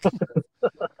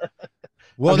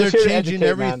 Well, I'm they're just here to changing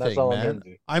educate, man. That's everything, all I'm here man. to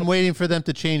do. I'm waiting for them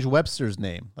to change Webster's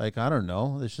name. Like, I don't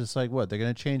know. It's just like, what? They're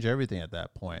going to change everything at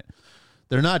that point.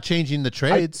 They're not changing the I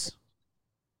trades.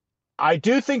 I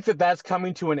do think that that's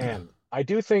coming to an end. I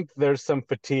do think there's some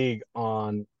fatigue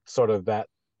on sort of that,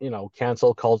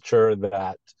 cancel culture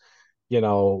that, you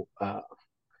know, uh,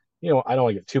 I don't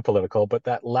want to get too political, but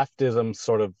that leftism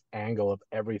sort of angle of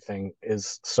everything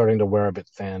is starting to wear a bit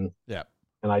thin. Yeah.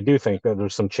 And I do think that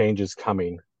there's some changes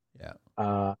coming Yeah.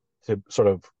 uh, to sort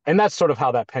of, and that's sort of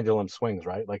how that pendulum swings,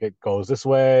 right? Like it goes this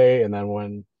way, and then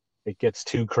when it gets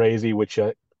too crazy, which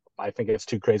I think it's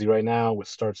too crazy right now, which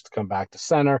starts to come back to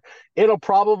center, it'll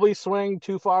probably swing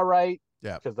too far right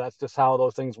Yeah. because that's just how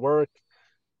those things work.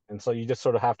 And so you just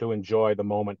sort of have to enjoy the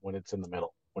moment when it's in the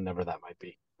middle, whenever that might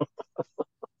be.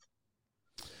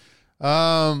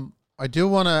 I do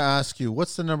want to ask you,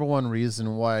 what's the number one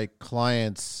reason why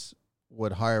clients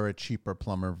would hire a cheaper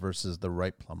plumber versus the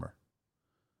right plumber?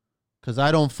 Because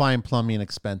I don't find plumbing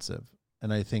expensive,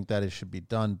 and I think that it should be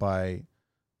done by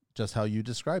just how you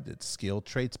described it: skilled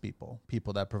tradespeople,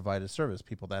 people that provide a service,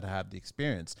 people that have the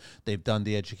experience. They've done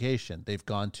the education. They've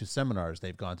gone to seminars.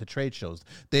 They've gone to trade shows.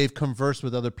 They've conversed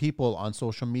with other people on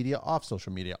social media, off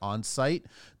social media, on site.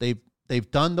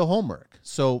 They've done the homework.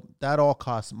 So that all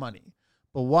costs money.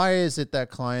 But why is it that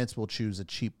clients will choose a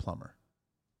cheap plumber?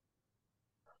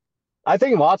 I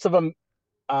think lots of them,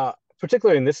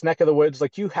 particularly in this neck of the woods,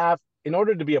 like in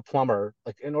order to be a plumber,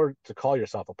 like in order to call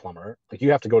yourself a plumber, like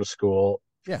you have to go to school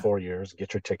for Yeah. 4 years,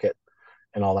 get your ticket,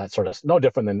 and all that sort of. No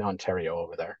different than Ontario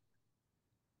over there.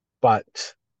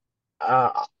 But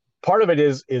part of it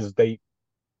is they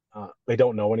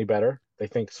don't know any better. They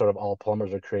think sort of all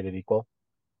plumbers are created equal,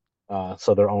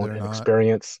 so their own They're not.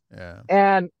 inexperience, Yeah.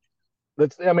 and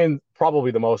that's, I mean,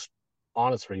 probably the most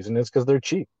honest reason is because they're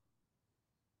cheap,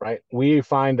 right? We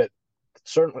find that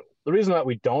certainly the reason that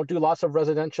we don't do lots of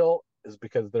residential is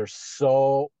because they're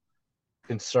so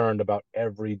concerned about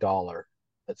every dollar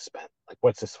that's spent. Like,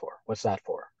 what's this for? What's that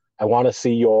for? I want to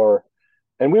see your,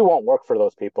 and we won't work for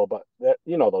those people, but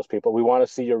those people. We want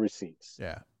to see your receipts.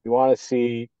 Yeah. We want to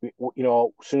see, as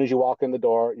soon as you walk in the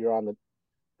door, you're on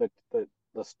the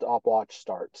stopwatch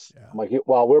starts. Yeah. I'm like,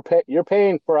 well, you're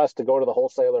paying for us to go to the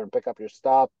wholesaler and pick up your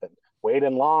stuff and wait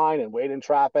in line and wait in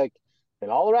traffic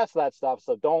and all the rest of that stuff.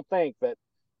 So don't think that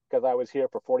because I was here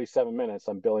for 47 minutes,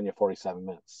 I'm billing you 47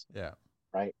 minutes. Yeah.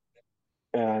 Right.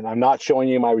 And I'm not showing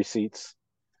you my receipts.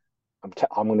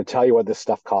 I'm going to tell you what this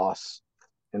stuff costs.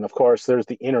 And of course, there's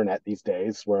the internet these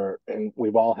days and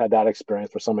we've all had that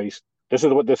experience where this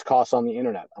is what this costs on the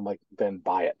internet. I'm like, then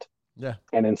buy it. Yeah.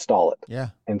 And install it. Yeah.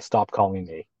 And stop calling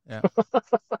me. Yeah.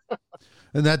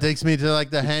 And that takes me to like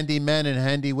the handy men and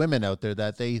handy women out there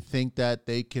that they think that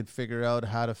they can figure out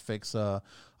how to fix a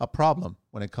problem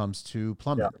when it comes to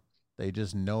plumbing. Yeah. They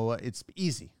just know it's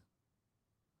easy.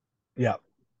 Yeah.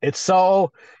 It's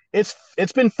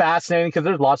been fascinating because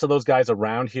there's lots of those guys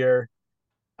around here.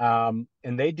 And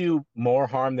they do more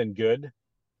harm than good.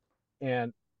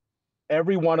 And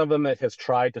every one of them that has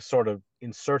tried to sort of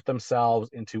insert themselves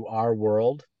into our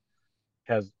world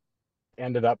has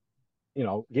ended up,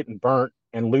 getting burnt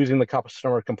and losing the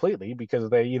customer completely because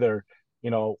they either,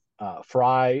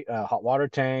 fry a hot water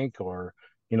tank or,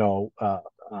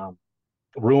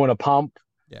 ruin a pump.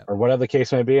 Yeah. Or whatever the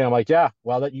case may be. And I'm like, yeah,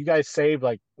 well, that you guys saved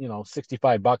like,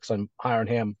 $65 on hiring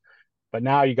him, but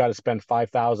now you got to spend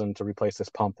 $5,000 to replace this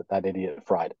pump that idiot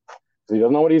fried. So he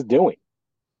doesn't know what he's doing.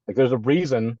 Like, there's a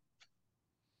reason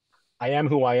I am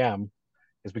who I am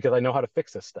is because I know how to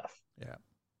fix this stuff. Yeah.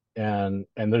 And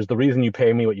there's the reason you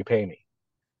pay me what you pay me.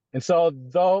 And so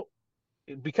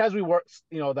because we work,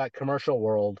 that commercial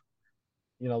world,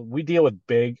 we deal with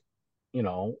big,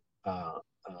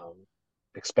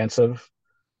 expensive,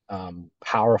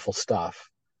 powerful stuff.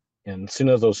 And as soon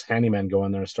as those handymen go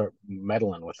in there and start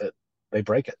meddling with it, they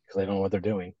break it because they don't know what they're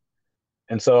doing.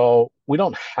 And so we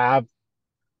don't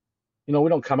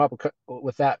come up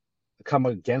with that, come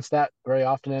against that very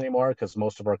often anymore because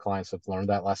most of our clients have learned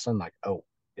that lesson. Like, oh,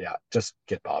 yeah, just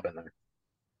get Bob in there.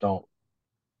 Don't.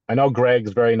 I know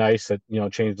Greg's very nice at,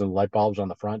 changing the light bulbs on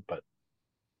the front, but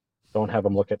don't have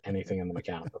him look at anything in the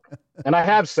mechanical. And I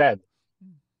have said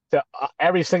to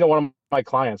every single one of my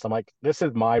clients, I'm like, this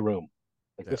is my room.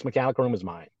 Like, this mechanical room is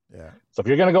mine. Yeah. So if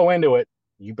you're going to go into it,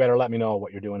 you better let me know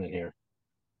what you're doing in here.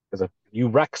 Because if you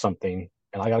wreck something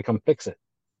and I got to come fix it,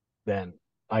 then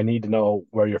I need to know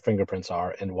where your fingerprints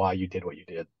are and why you did what you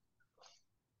did.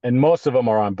 And most of them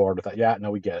are on board with that. Yeah, no,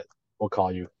 we get it. We'll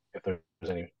call you if there's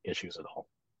any issues at all.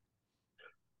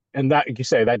 And that, you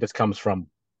say, that just comes from,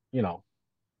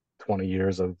 20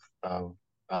 years of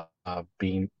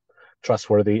being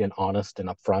trustworthy and honest and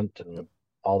upfront and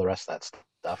all the rest of that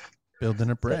stuff. Building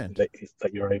a brand.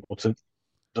 That you're able to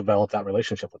develop that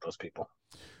relationship with those people.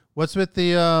 What's with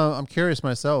the, I'm curious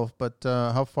myself, but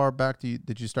how far back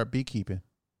did you start beekeeping?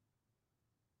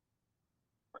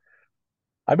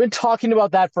 I've been talking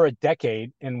about that for a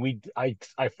decade, and I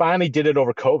finally did it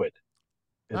over COVID.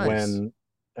 Nice. When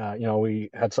we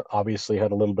obviously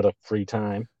had a little bit of freer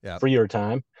time.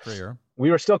 We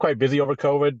were still quite busy over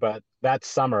COVID, but that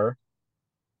summer,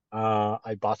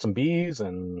 I bought some bees,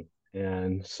 and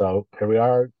so here we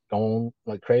are, going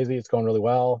like crazy. It's going really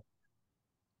well.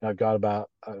 I've got about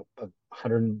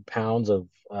 100 pounds of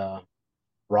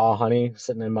raw honey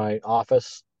sitting in my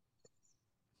office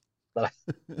that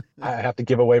I have to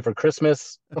give away for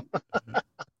Christmas. Because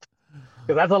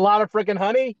that's a lot of freaking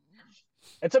honey.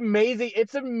 It's amazing.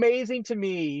 It's amazing to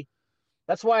me.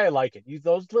 That's why I like it.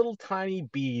 Those little tiny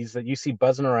bees that you see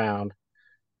buzzing around,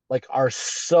 like, are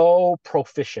so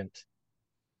proficient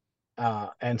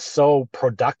and so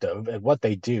productive at what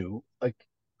they do. Like,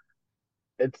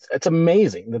 it's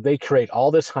amazing that they create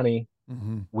all this honey.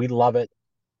 Mm-hmm. We love it.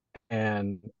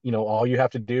 And, all you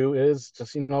have to do is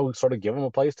just, sort of give them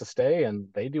a place to stay, and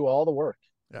they do all the work.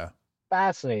 Yeah.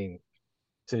 Fascinating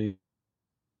to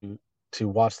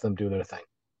watch them do their thing.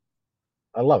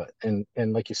 I love it.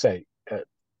 And like you say,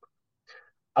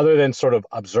 other than sort of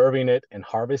observing it and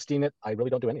harvesting it, I really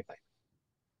don't do anything.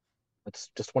 It's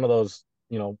just one of those,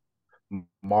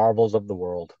 marvels of the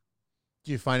world.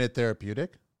 Do you find it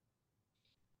therapeutic?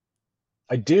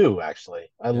 I do, actually.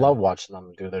 I love watching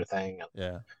them do their thing.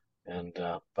 And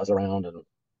buzz around, and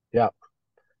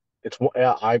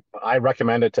I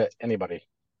recommend it to anybody,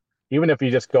 even if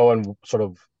you just go and sort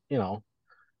of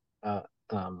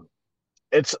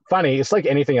it's funny. It's like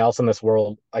anything else in this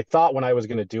world. I thought when I was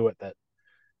going to do it that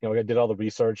I did all the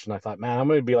research, and I thought, man, I'm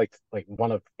going to be like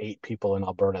one of 8 people in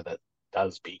Alberta that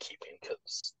does beekeeping,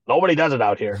 because nobody does it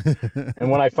out here.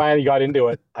 And when I finally got into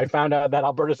it, I found out that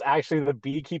Alberta's actually the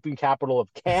beekeeping capital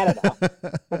of Canada.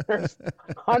 There's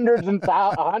hundreds and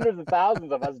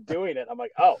thousands of us doing it. I'm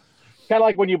like, oh, kind of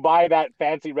like when you buy that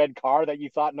fancy red car that you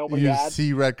thought nobody had. You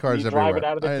see red cars everywhere. You drive it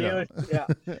out of the dealership.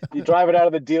 Yeah, you drive it out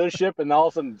of the dealership, and all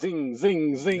of a sudden, zing,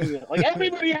 zing, zing. Like,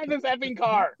 everybody has this effing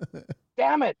car.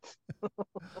 Damn it.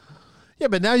 Yeah,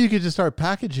 but now you could just start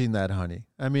packaging that honey.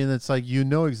 I mean, it's like,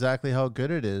 exactly how good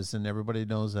it is, and everybody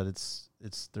knows that it's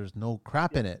there's no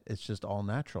crap in it. It's just all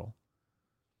natural.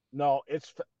 No,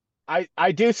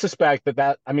 I do suspect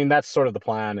that's sort of the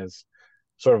plan, is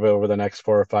sort of over the next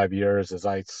 4 or 5 years, as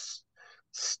I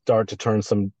start to turn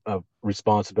some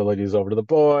responsibilities over to the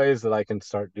boys, that I can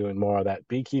start doing more of that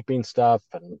beekeeping stuff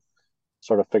and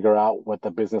sort of figure out what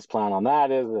the business plan on that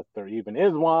is, if there even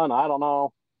is one. I don't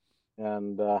know.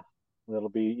 And it'll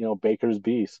be, Baker's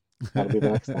Bees. That'll be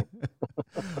the next thing.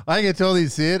 I can totally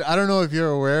see it. I don't know if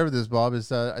you're aware of this, Bob.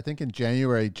 I think in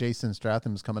January, Jason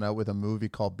Statham's coming out with a movie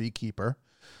called Beekeeper.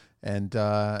 And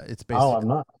it's basically... Oh, I'm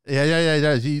not.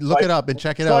 Yeah. You look it up and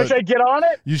check it out. So should I get on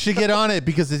it? You should get on it,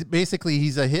 because basically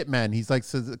he's a hitman. He's like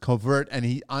covert, and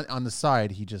he on the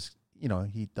side, he just,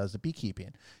 he does the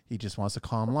beekeeping. He just wants a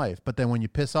calm life. But then when you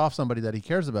piss off somebody that he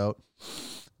cares about,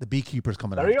 the beekeeper's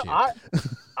coming after you.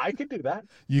 I could do that.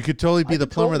 You could totally be the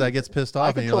plumber that gets pissed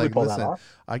off, and you're like, listen,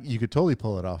 you could totally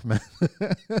pull it off, man.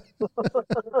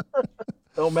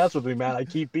 Don't mess with me, man. I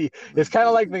keep It's kind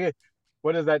of like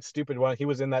what is that stupid one? He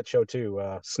was in that show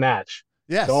too, Snatch.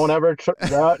 Yes. Don't ever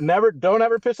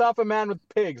piss off a man with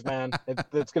pigs, man.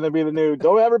 It's going to be the new.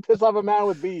 Don't ever piss off a man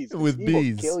with bees. With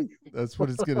bees, will kill you. That's what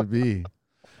it's going to be.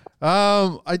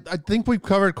 I think we've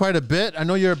covered quite a bit. I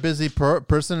know you're a busy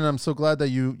person, and I'm so glad that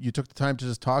you took the time to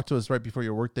just talk to us right before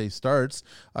your workday starts.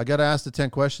 I got to ask the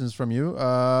 10 questions from you,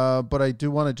 but I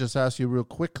do want to just ask you real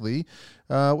quickly,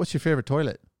 what's your favorite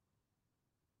toilet?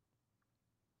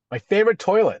 My favorite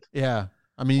toilet? Yeah.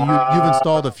 I mean, you've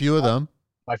installed a few of them.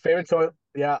 My favorite toilet?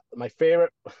 Yeah, my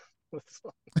favorite...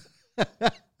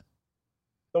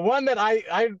 The one that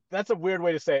that's a weird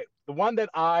way to say it. The one that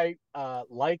I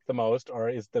like the most, or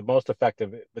is the most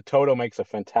effective, the Toto makes a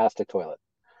fantastic toilet.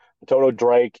 The Toto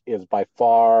Drake is by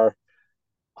far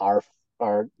our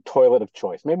toilet of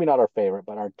choice. Maybe not our favorite,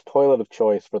 but our toilet of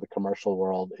choice for the commercial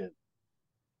world. It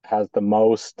has the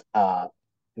most,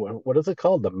 what is it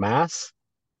called? The mass?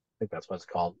 I think that's what it's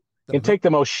called. You can take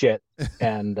the most shit,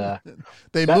 and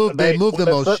they move the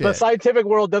most shit. The scientific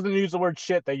world doesn't use the word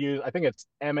shit. They use, I think it's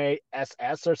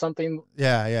MASS or something.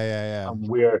 Yeah.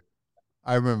 Weird.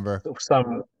 I remember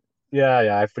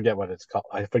I forget what it's called.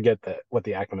 I forget what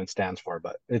the acronym stands for,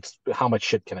 but it's how much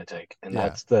shit can it take, and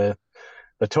that's the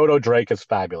Toto Drake is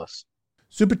fabulous.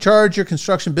 Supercharge your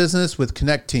construction business with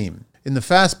Connect Team. In the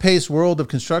fast-paced world of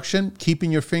construction,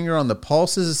 keeping your finger on the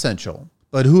pulse is essential.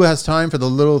 But who has time for the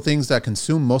little things that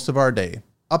consume most of our day?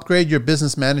 Upgrade your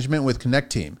business management with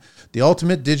Connect Team, the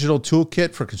ultimate digital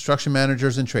toolkit for construction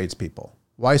managers and tradespeople.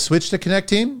 Why switch to Connect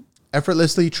Team?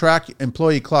 Effortlessly track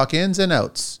employee clock ins and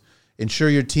outs. Ensure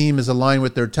your team is aligned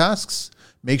with their tasks.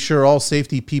 Make sure all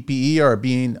safety PPE are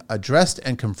being addressed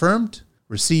and confirmed.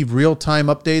 Receive real-time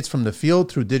updates from the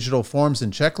field through digital forms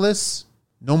and checklists.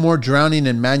 No more drowning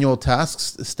in manual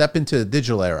tasks. Step into the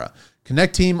digital era.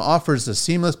 Connect Team offers a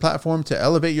seamless platform to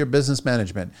elevate your business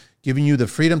management, giving you the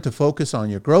freedom to focus on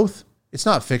your growth. It's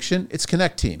not fiction, it's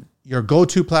Connect Team, your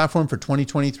go-to platform for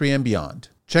 2023 and beyond.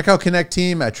 Check out Connect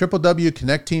Team at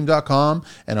www.connectteam.com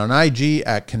and on IG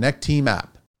at Connect Team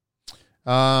app.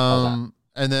 And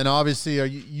then obviously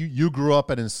you grew up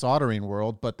in a soldering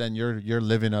world, but then you're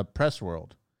living a press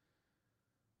world.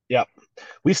 Yeah,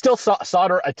 we still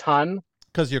solder a ton.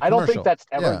 Because you're I commercial. don't think that's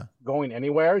ever going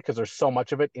anywhere because there's so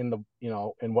much of it in the,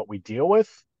 in what we deal with.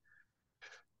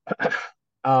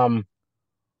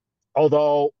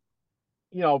 Although,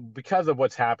 because of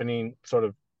what's happening sort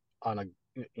of on a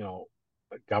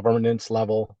governance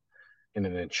level, in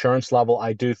an insurance level,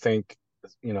 I do think,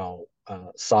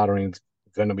 soldering's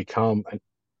going to become an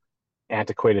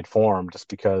antiquated form just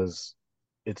because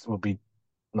it will be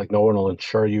like no one will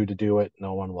insure you to do it.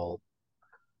 No one will,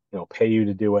 pay you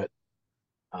to do it.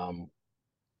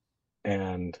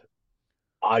 And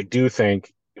I do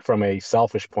think from a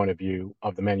selfish point of view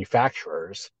of the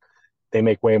manufacturers, they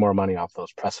make way more money off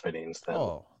those press fittings than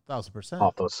 1,000%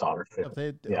 off those soldered fittings.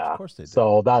 Of course they do.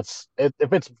 So that's it.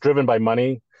 If it's driven by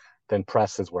money, then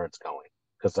press is where it's going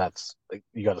because that's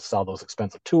you got to sell those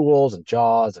expensive tools and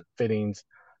jaws and fittings.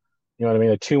 You know what I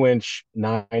mean? A 2-inch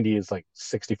 90 is like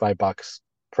 $65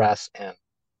 press and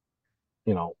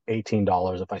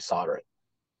 $18 if I solder it.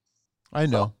 I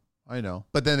know.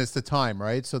 But then it's the time,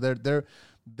 right? So they're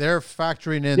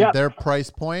factoring in their price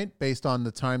point based on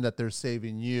the time that they're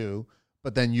saving you,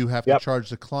 but then you have to charge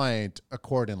the client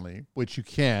accordingly, which you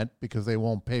can't because they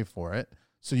won't pay for it.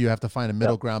 So you have to find a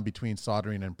middle ground between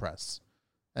soldering and press.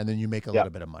 And then you make a little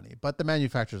bit of money. But the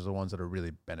manufacturers are the ones that are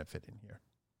really benefiting here.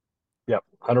 Yep,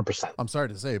 100%. I'm sorry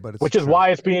to say, but it's which is why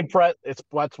it's being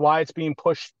that's why it's being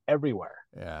pushed everywhere.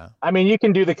 Yeah. I mean, you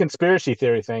can do the conspiracy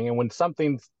theory thing, and when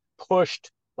something's pushed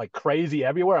like crazy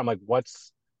everywhere, I'm like,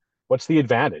 what's the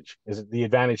advantage? Is it the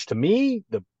advantage to me,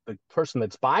 the person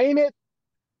that's buying it,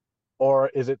 or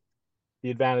is it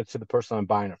the advantage to the person I'm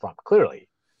buying it from? Clearly,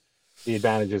 the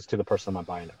advantage is to the person I'm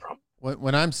buying it from.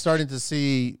 When I'm starting to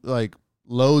see like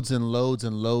loads and loads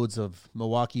and loads of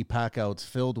Milwaukee packouts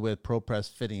filled with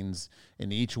ProPress fittings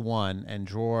in each one and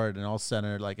drawer and all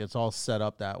centered, like it's all set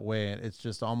up that way. It's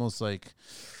just almost like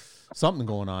something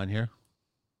going on here.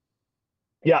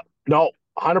 Yeah, no,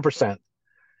 100%.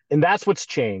 And that's what's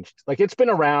changed. Like it's been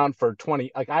around for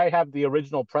 20, like I have the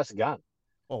original press gun.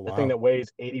 Oh, wow. The thing that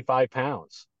weighs 85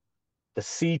 pounds.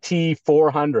 The CT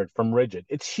 400 from Rigid.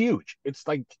 It's huge. It's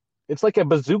like a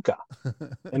bazooka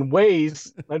and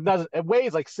weighs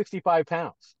like 65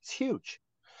 pounds. It's huge.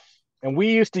 And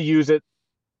we used to use it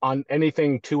on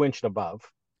anything 2-inch and above.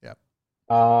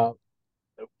 Yeah.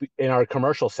 In our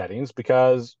commercial settings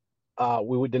because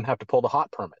we didn't have to pull the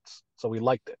hot permits. So we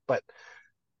liked it. But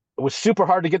it was super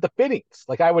hard to get the fittings.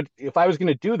 Like if I was going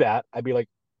to do that, I'd be like,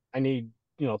 I need,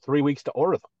 3 weeks to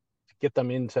order them to get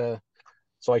them into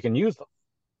so I can use them.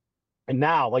 And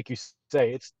now, like you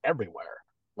say, it's everywhere.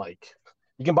 Like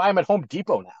you can buy them at Home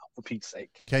Depot now, for Pete's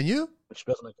sake. Can you? Which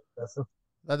doesn't make sense.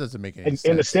 That doesn't make any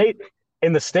sense.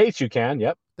 In the States, you can.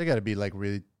 Yep. They got to be like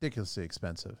ridiculously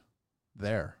expensive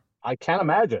there. I can't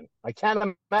imagine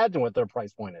what their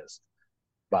price point is.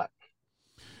 But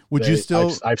would you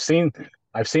still? I've seen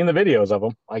the videos of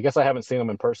them. I guess I haven't seen them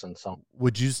in person. So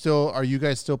would you still? Are you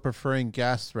guys still preferring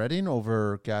gas threading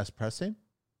over gas pressing?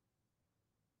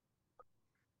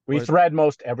 We thread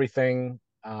most everything.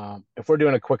 If we're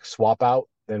doing a quick swap out,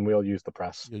 then we'll use the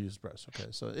press. You'll use press. Okay.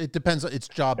 So it depends. It's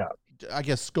job, I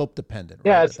guess, scope dependent.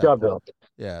 Right? Yeah, it's job dependent.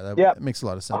 Yeah, that makes a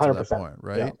lot of sense 100%. At that point,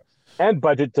 right? Yeah. And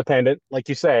budget dependent. Like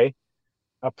you say,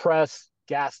 a press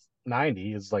gas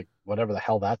 90 is like whatever the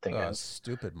hell that thing is.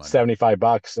 Stupid money.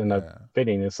 $75 and a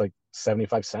fitting is like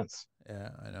 75 cents. Yeah,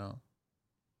 I know.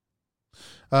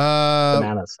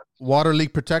 Bananas. Water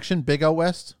leak protection, big out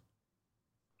west.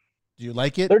 Do you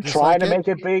like it? They're trying to make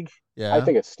it big. Yeah, I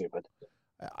think it's stupid.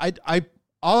 I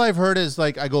all I've heard is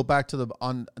like I go back to the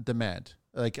on demand.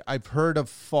 Like I've heard of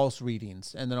false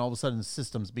readings, and then all of a sudden the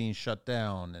system's being shut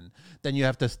down, and then you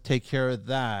have to take care of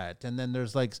that, and then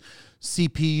there's like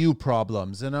CPU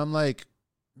problems, and I'm like,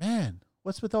 man,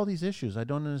 what's with all these issues? I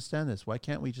don't understand this. Why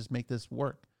can't we just make this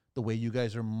work? the way you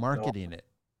guys are marketing it.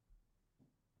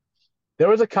 There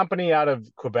was a company out of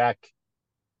Quebec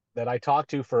that I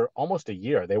talked to for almost a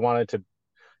year. They wanted to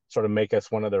sort of make us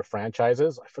one of their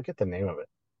franchises. I forget the name of it.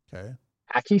 Okay.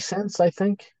 AkiSense, I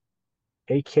think.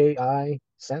 AKI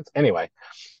Sense. Anyway,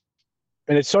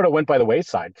 and it sort of went by the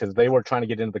wayside because they were trying to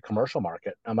get into the commercial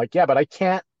market. I'm like, yeah, but I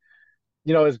can't,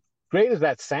 as great as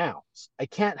that sounds, I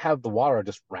can't have the water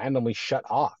just randomly shut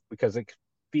off because it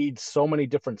feeds so many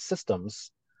different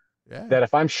systems that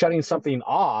if I'm shutting something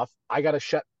off, I got to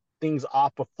shut things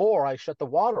off before I shut the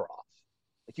water off.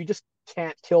 Like you just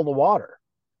can't kill the water.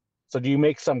 So do you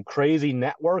make some crazy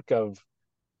network of,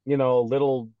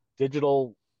 little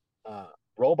digital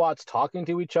robots talking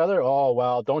to each other? Oh,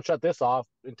 well, don't shut this off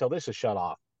until this is shut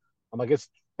off. I'm like, it's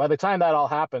by the time that all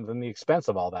happens and the expense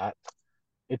of all that,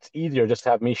 it's easier just to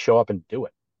have me show up and do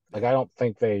it. Like, I don't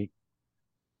think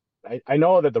I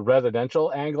know that the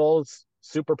residential angle is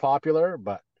super popular,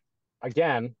 but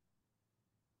again,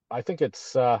 I think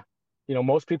it's,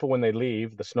 most people when they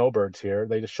leave, the snowbirds here,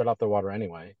 they just shut off their water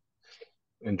anyway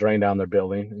and drain down their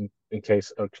building in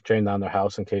case, or drain down their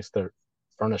house in case their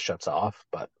furnace shuts off.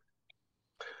 But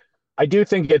I do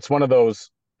think it's one of those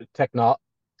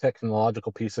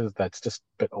technological pieces that's just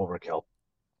a bit overkill.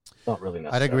 Not really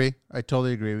necessary. I'd agree. I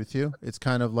totally agree with you. It's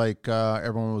kind of like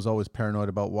everyone was always paranoid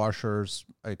about washers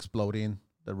exploding,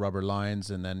 the rubber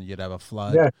lines, and then you'd have a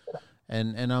flood. Yeah.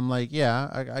 And I'm like,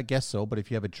 yeah, I guess so. But if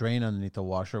you have a drain underneath the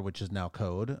washer, which is now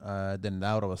code, then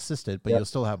that will assist it, but you'll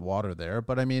still have water there.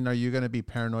 But I mean, are you going to be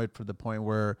paranoid for the point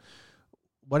where,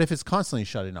 what if it's constantly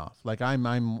shutting off? Like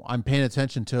I'm paying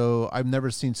attention to, I've never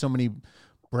seen so many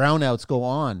brownouts go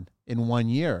on in 1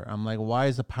 year. I'm like, why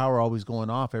is the power always going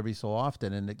off every so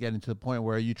often? And getting to the point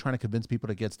where, are you trying to convince people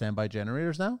to get standby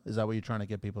generators now? Is that what you're trying to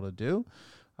get people to do?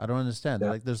 I don't understand.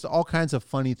 Yeah. Like, there's all kinds of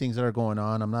funny things that are going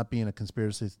on. I'm not being a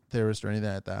conspiracy theorist or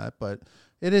anything like that, but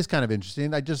it is kind of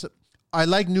interesting. I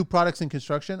like new products in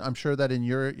construction. I'm sure that in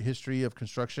your history of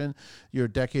construction, your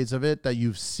decades of it, that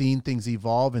you've seen things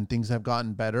evolve and things have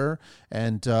gotten better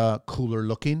and cooler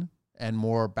looking and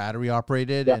more battery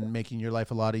operated and making your life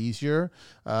a lot easier.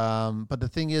 But the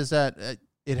thing is that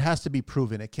it has to be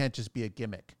proven. It can't just be a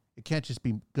gimmick. It can't just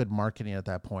be good marketing at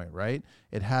that point, right?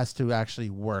 It has to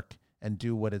actually work and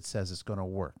do what it says it's going to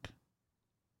work.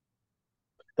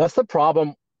 That's the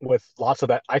problem with lots of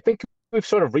that. I think we've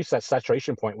sort of reached that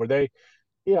saturation point where they,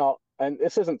 and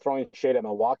this isn't throwing shade at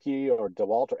Milwaukee or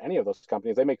DeWalt or any of those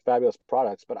companies. They make fabulous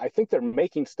products, but I think they're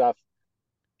making stuff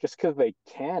just because they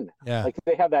can. Yeah. Like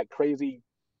they have that crazy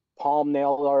palm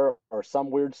nailer or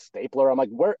some weird stapler. I'm like,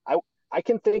 I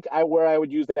can think where I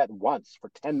would use that once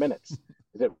for 10 minutes.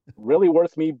 Is it really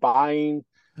worth me buying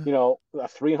a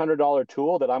 $300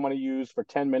 tool that I'm going to use for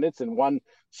 10 minutes in one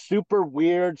super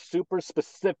weird, super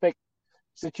specific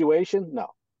situation? No,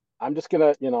 I'm just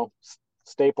going to,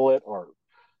 staple it or,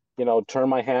 turn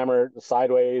my hammer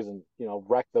sideways and,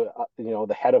 wreck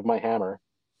the head of my hammer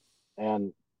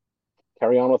and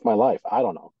carry on with my life. I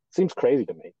don't know. It seems crazy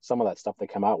to me. Some of that stuff they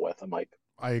come out with. I'm like,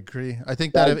 I agree. I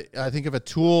think if a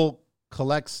tool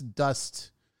collects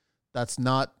dust that's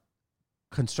not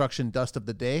construction dust of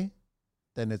the day,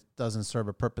 then it doesn't serve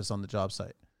a purpose on the job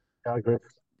site. I agree.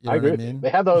 You know I agree. what I mean? They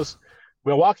have those.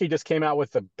 Milwaukee just came out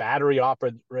with the battery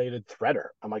operated threader.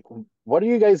 I'm like, what are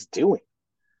you guys doing?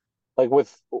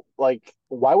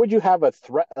 Why would you have a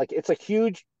thread? Like, it's a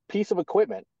huge piece of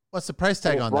equipment. What's the price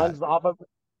tag on that? Off of.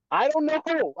 I don't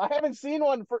know. I haven't seen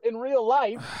one in real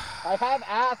life. I have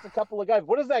asked a couple of guys,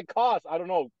 what does that cost? I don't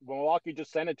know. Milwaukee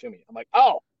just sent it to me. I'm like,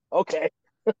 oh, okay.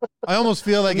 I almost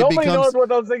feel like nobody knows what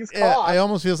those things cost. I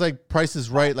almost feels like Price is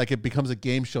Right. Like it becomes a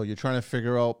game show. You're trying to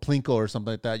figure out Plinko or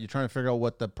something like that. You're trying to figure out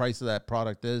what the price of that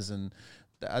product is, and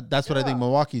that's what I think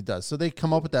Milwaukee does. So they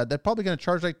come up with that. They're probably going to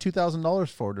charge like $2,000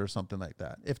 for it or something like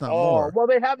that, if not more. Well,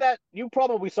 they have that. You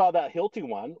probably saw that Hilti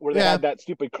one where they had that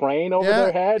stupid crane over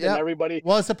their head and everybody.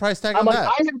 What's the price tag on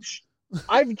that?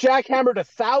 I've jackhammered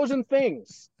 1,000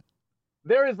 things.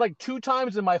 There is like 2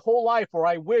 times in my whole life where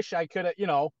I wish I could have,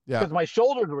 because my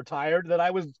shoulders were tired, that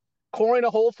I was coring a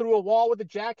hole through a wall with a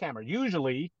jackhammer.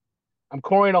 Usually I'm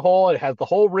coring a hole. It has the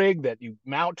whole rig that you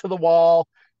mount to the wall.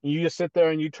 And you just sit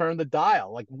there and you turn the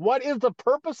dial. Like, what is the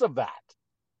purpose of that?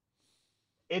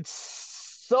 It's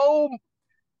so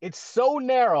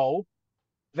narrow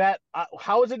that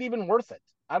how is it even worth it?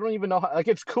 I don't even know. Like,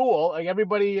 it's cool. Like,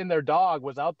 everybody and their dog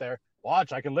was out there.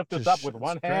 Watch, I can lift this up with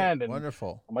one hand. And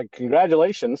wonderful. I'm like,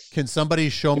 congratulations. Can somebody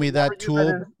show me that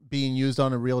tool being used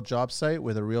on a real job site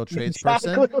with a real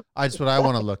tradesperson? That's what I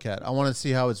want to look at. I want to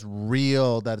see how it's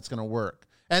real, that it's going to work.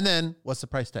 And then what's the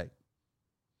price tag?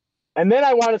 And then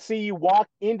I want to see you walk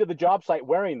into the job site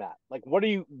wearing that. Like, what are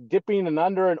you dipping and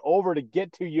under and over to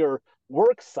get to your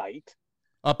work site?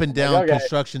 Up and I'm like, down okay,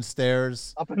 construction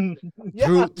stairs, up and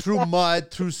yeah, through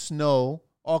mud, through snow,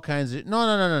 all kinds of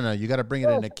no. You got to bring it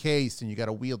in a case, and you got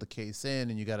to wheel the case in,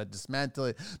 and you got to dismantle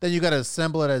it. Then you got to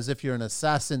assemble it as if you're an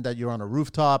assassin that you're on a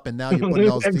rooftop, and now you're putting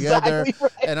those together. exactly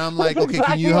right. And I'm like, That's okay,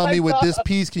 can you exactly help what me I with thought. this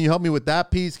piece? Can you help me with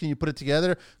that piece? Can you put it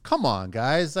together? Come on,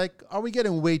 guys. Like, are we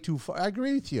getting way too far? I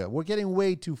agree with you. We're getting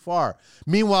way too far.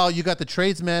 Meanwhile, you got the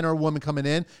tradesman or woman coming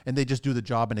in, and they just do the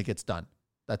job, and it gets done.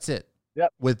 That's it.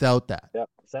 Yep. Without that. Yep.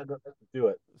 Do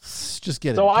it. Just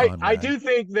get it So done, I man. do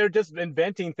think they're just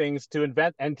inventing things to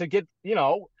invent and to get,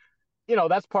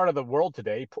 that's part of the world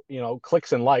today,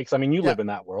 clicks and likes. I mean, you Yeah. live in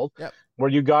that world Yep. where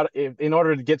you got, in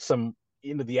order to get some,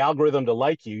 the algorithm to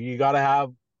like you, you got to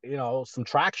have, some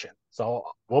traction. So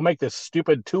we'll make this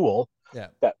stupid tool Yeah.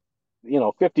 that,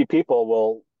 50 people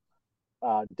will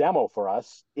demo for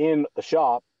us in the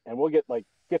shop and we'll get like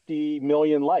 50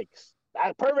 million likes.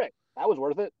 That's perfect. That was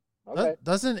worth it. Okay.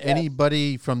 Doesn't Yes.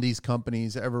 anybody from these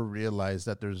companies ever realize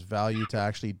that there's value to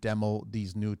actually demo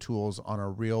these new tools on a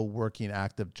real working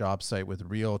active job site with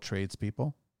real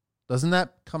tradespeople? Doesn't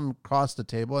that come across the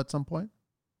table at some point?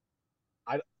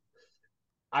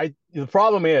 The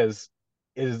problem is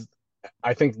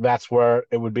I think that's where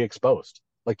it would be exposed.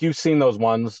 Like you've seen those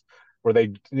ones where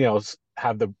they,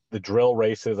 have the drill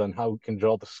races on who can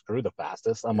drill the screw the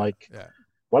fastest. I'm like, Yeah.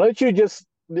 why don't you just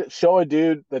show a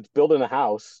dude that's building a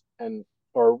house and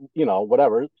or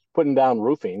whatever, putting down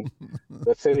roofing.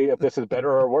 Let's say if this is better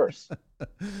or worse.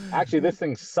 Actually, this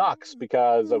thing sucks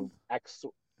because of X,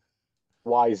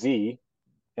 Y, Z,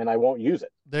 and I won't use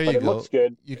it. There But you it go. looks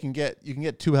good. You can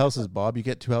get two houses, Bob. You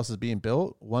get two houses being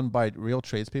built, one by real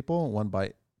tradespeople, and one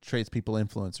by tradespeople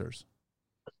influencers.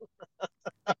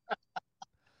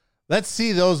 Let's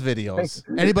see those videos.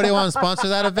 Anybody want to sponsor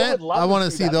that event? love I to want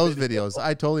to see see that those video. videos.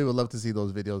 I totally would love to see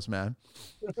those videos, man.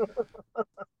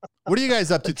 What are you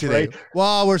guys up to That's today? right.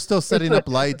 Well, we're still setting up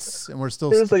lights, and we're still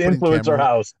Here's the putting influencer camera.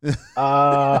 house.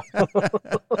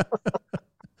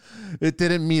 It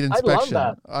didn't meet love inspection.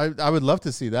 that. I would love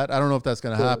to see that. I don't know if that's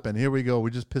going to happen. Here we go. We're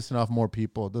just pissing off more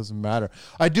people. It doesn't matter.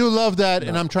 I do love that,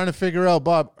 and I'm trying to figure out,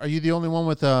 Bob, are you the only one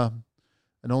with an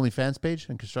OnlyFans page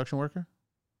and construction worker?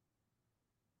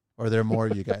 Or are there more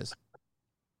of you guys?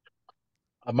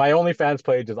 My OnlyFans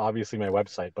page is obviously my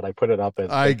website, but I put it up as.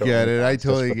 I get it. I OnlyFans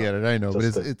totally just get it. I know, but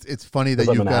just it's funny that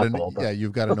because you've I'm got an asshole, but-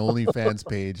 you've got an OnlyFans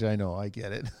page. I know. I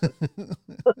get it.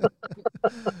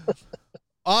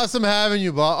 Awesome having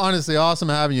you, Bob. Honestly, awesome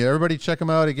having you. Everybody check him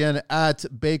out again at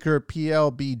Baker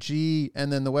PLBG.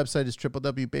 And then the website is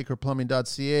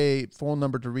www.bakerplumbing.ca. Phone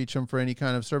number to reach him for any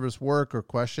kind of service work or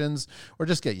questions, or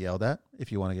just get yelled at.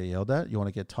 If you want to get yelled at, you want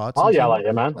to get taught. I'll yell at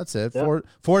you, man. That's it. Yeah.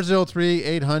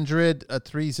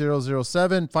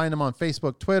 403-800-3007. Find him on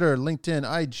Facebook, Twitter, LinkedIn,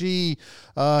 IG.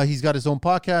 He's got his own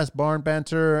podcast, Barn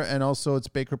Banter, and also it's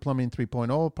Baker Plumbing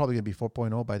 3.0. Probably going to be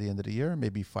 4.0 by the end of the year,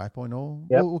 maybe 5.0.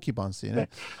 Yep. We'll keep on seeing it.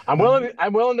 I'm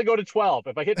willing to go to 12.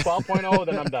 If I hit 12.0,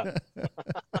 then I'm done.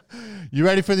 You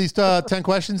ready for these 10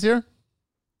 questions here?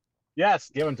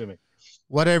 Yes, give them to me.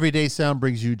 What everyday sound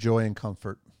brings you joy and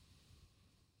comfort?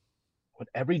 What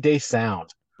everyday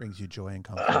sound? Brings you joy and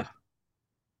comfort.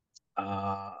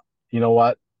 You know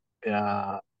what?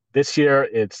 This year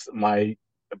it's my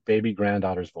baby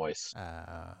granddaughter's voice.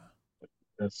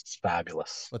 It's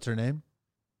fabulous. What's her name?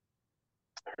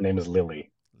 Her name is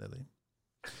Lily. Lily.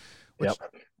 Yep.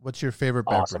 What's your favorite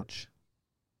Awesome. beverage?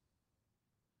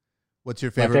 What's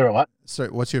your My favorite? favorite what? Sorry,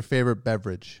 what's your favorite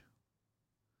beverage?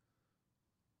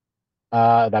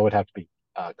 That would have to be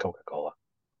Coca-Cola,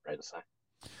 right to say.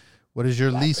 What is your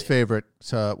Exactly. least favorite?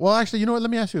 Well, actually, you know what?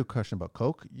 Let me ask you a question about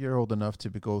Coke. You're old enough to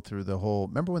go through the whole.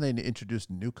 Remember when they introduced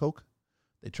new Coke?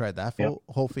 They tried that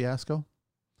whole fiasco.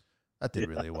 That did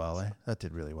really well. That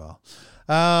did really well.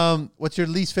 What's your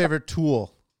least favorite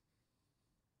tool?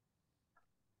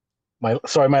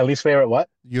 My least favorite what?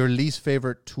 Your least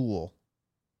favorite tool.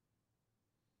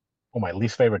 Oh, my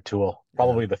least favorite tool.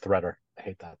 Probably the threader. I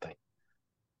hate that thing.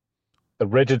 The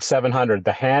Rigid 700,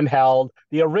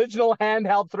 the original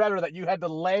handheld threader that you had to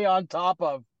lay on top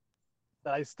of,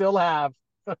 that I still have.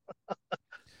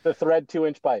 The thread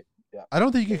 2-inch pipe. Yeah. I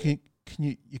don't think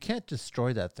you can't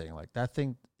destroy that thing. Like that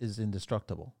thing is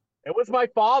indestructible. It was my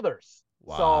father's.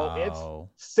 Wow. So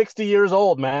it's 60 years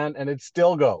old, man, and it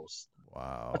still goes.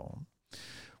 Wow.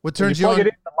 What When turns you you plug on? it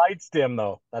in, the lights dim,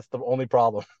 though. That's the only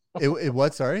problem. It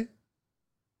what? Sorry.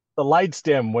 The lights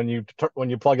dim when you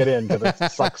plug it in because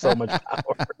it sucks so much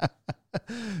power.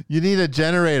 You need a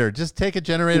generator. Just take a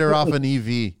generator off an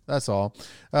EV. That's all.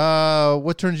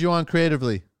 What turns you on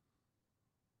creatively?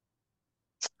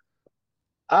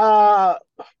 Uh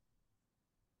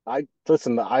I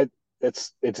listen,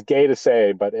 it's gay to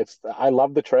say, but I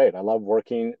love the trade. I love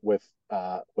working with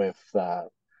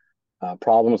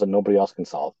problems that nobody else can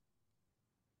solve.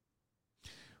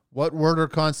 What word or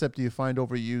concept do you find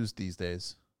overused these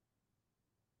days?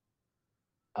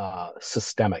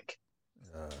 Systemic.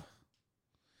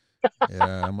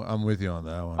 Yeah, I'm with you on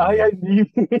that one.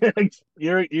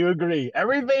 You agree.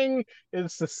 Everything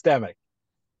is systemic.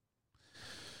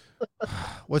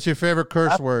 What's your favorite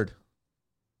curse word?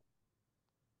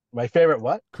 My favorite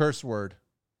what? Curse word.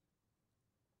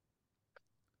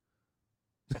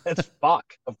 It's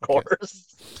fuck, of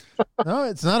course. No,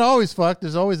 it's not always fuck.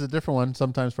 There's always a different one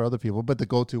sometimes for other people, but the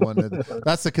go-to one,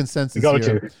 that's the consensus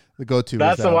here. The go-to.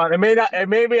 That's the one. It may not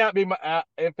be my,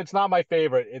 if it's not my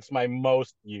favorite, it's my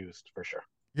most used for sure.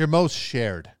 Your most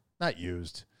shared, not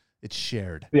used. It's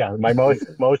shared. Yeah, my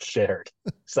most shared.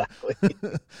 Exactly.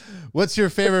 What's your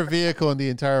favorite vehicle in the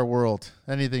entire world?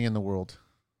 Anything in the world?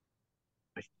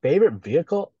 My favorite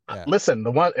vehicle? Yeah. Listen,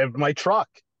 my truck.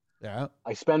 Yeah.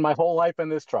 I spend my whole life in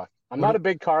this truck. I'm not a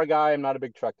big car guy. I'm not a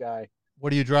big truck guy.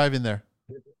 What are you driving there?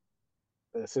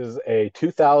 This is a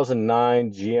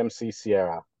 2009 GMC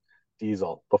Sierra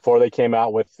diesel before they came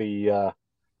out with the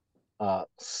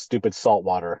stupid salt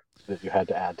water that you had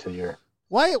to add to your.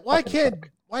 Why can't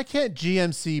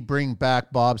GMC bring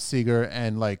back Bob Seger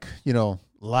and like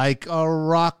a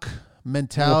rock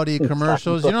mentality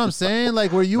commercials? You know what I'm saying?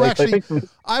 Like where you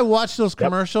I watched those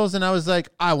commercials and I was like,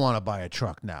 I want to buy a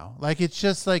truck now. Like it's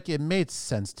just like it made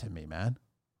sense to me, man.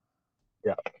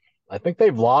 Yeah, I think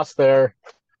they've lost their.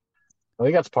 I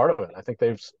think that's part of it. I think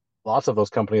lots of those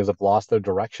companies have lost their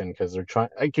direction because they're trying.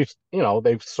 Like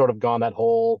they've sort of gone that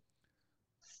whole.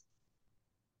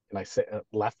 Can I say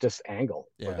leftist angle?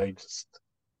 Yeah. Where they just.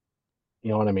 You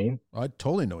know what I mean? I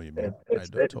totally know what you mean.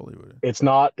 Totally would. It's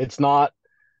not.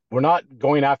 We're not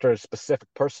going after a specific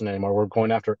person anymore. We're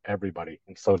going after everybody.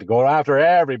 And so to go after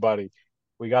everybody,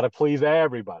 we got to please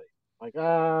everybody. Like,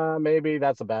 maybe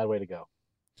that's a bad way to go.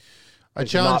 I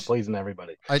challenge not pleasing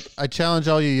everybody. I challenge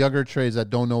all you younger trades that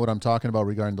don't know what I'm talking about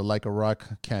regarding the Like a Rock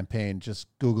campaign. Just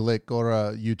Google it, go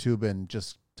to YouTube and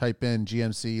just type in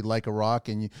GMC Like a Rock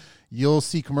and you'll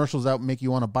see commercials that make you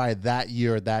want to buy that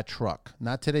year that truck.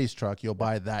 Not today's truck. You'll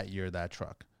buy that year that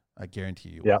truck. I guarantee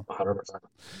you. Yeah, 100%.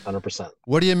 100%.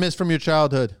 What do you miss from your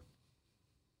childhood?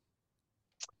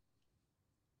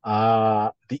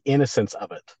 The innocence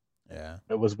of it. Yeah.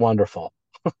 It was wonderful.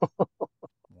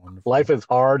 Life is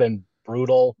hard and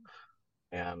brutal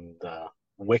and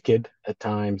wicked at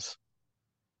times.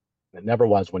 It never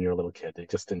was when you were a little kid. You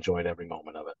just enjoyed every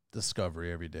moment of it.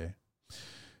 Discovery every day.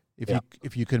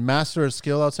 If you could master a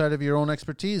skill outside of your own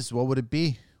expertise, what would it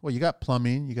be? Well, you got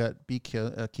plumbing, you got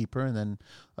beekeeper, and then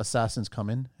assassins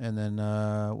coming, and then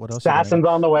what else? Assassins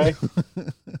on the way.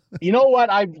 You know what?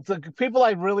 People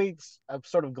I really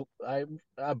sort of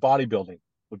bodybuilding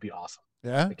would be awesome.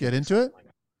 Yeah, get into it.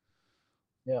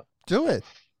 Yeah, do it.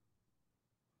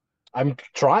 I'm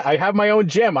trying. I have my own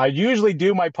gym. I usually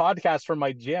do my podcast from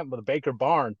my gym, the Baker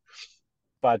Barn,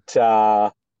 but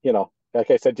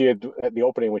like I said to you at the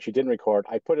opening, which you didn't record,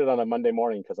 I put it on a Monday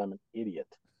morning because I'm an idiot.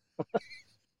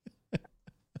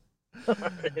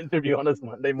 Interview on this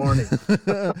Monday morning.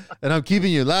 And I'm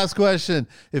keeping you. Last question.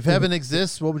 If heaven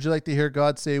exists, what would you like to hear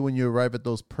God say when you arrive at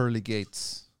those pearly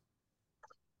gates?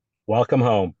 Welcome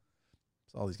home.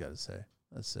 That's all he's got to say.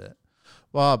 That's it.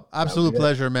 Bob, absolute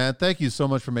pleasure, man. Thank you so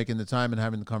much for making the time and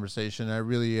having the conversation. I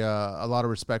really, a lot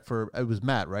of respect for, it was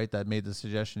Matt, right, that made the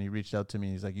suggestion. He reached out to me.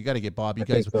 He's like, you got to get Bob. You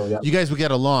guys would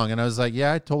get along. And I was like,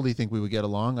 yeah, I totally think we would get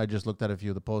along. I just looked at a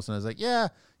few of the posts and I was like, yeah,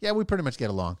 we pretty much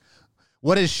get along.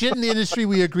 What is shit in the industry,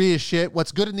 we agree is shit.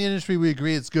 What's good in the industry, we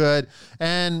agree it's good.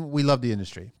 And we love the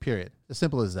industry, period. As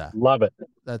simple as that. Love it.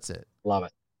 That's it. Love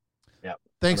it. Yep.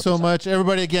 Thanks 100%. So much.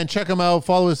 Everybody, again, check him out.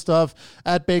 Follow his stuff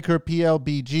at Baker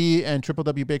PLBG and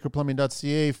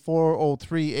www.bakerplumbing.ca,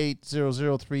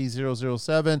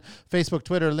 403-800-3007. Facebook,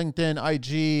 Twitter, LinkedIn,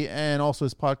 IG, and also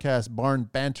his podcast, Barn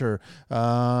Banter.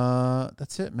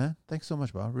 That's it, man. Thanks so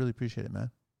much, Bob. Really appreciate it, man.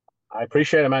 I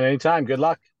appreciate it, man. Anytime. Good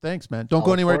luck. Thanks, man. Don't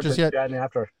go anywhere just yet.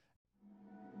 After.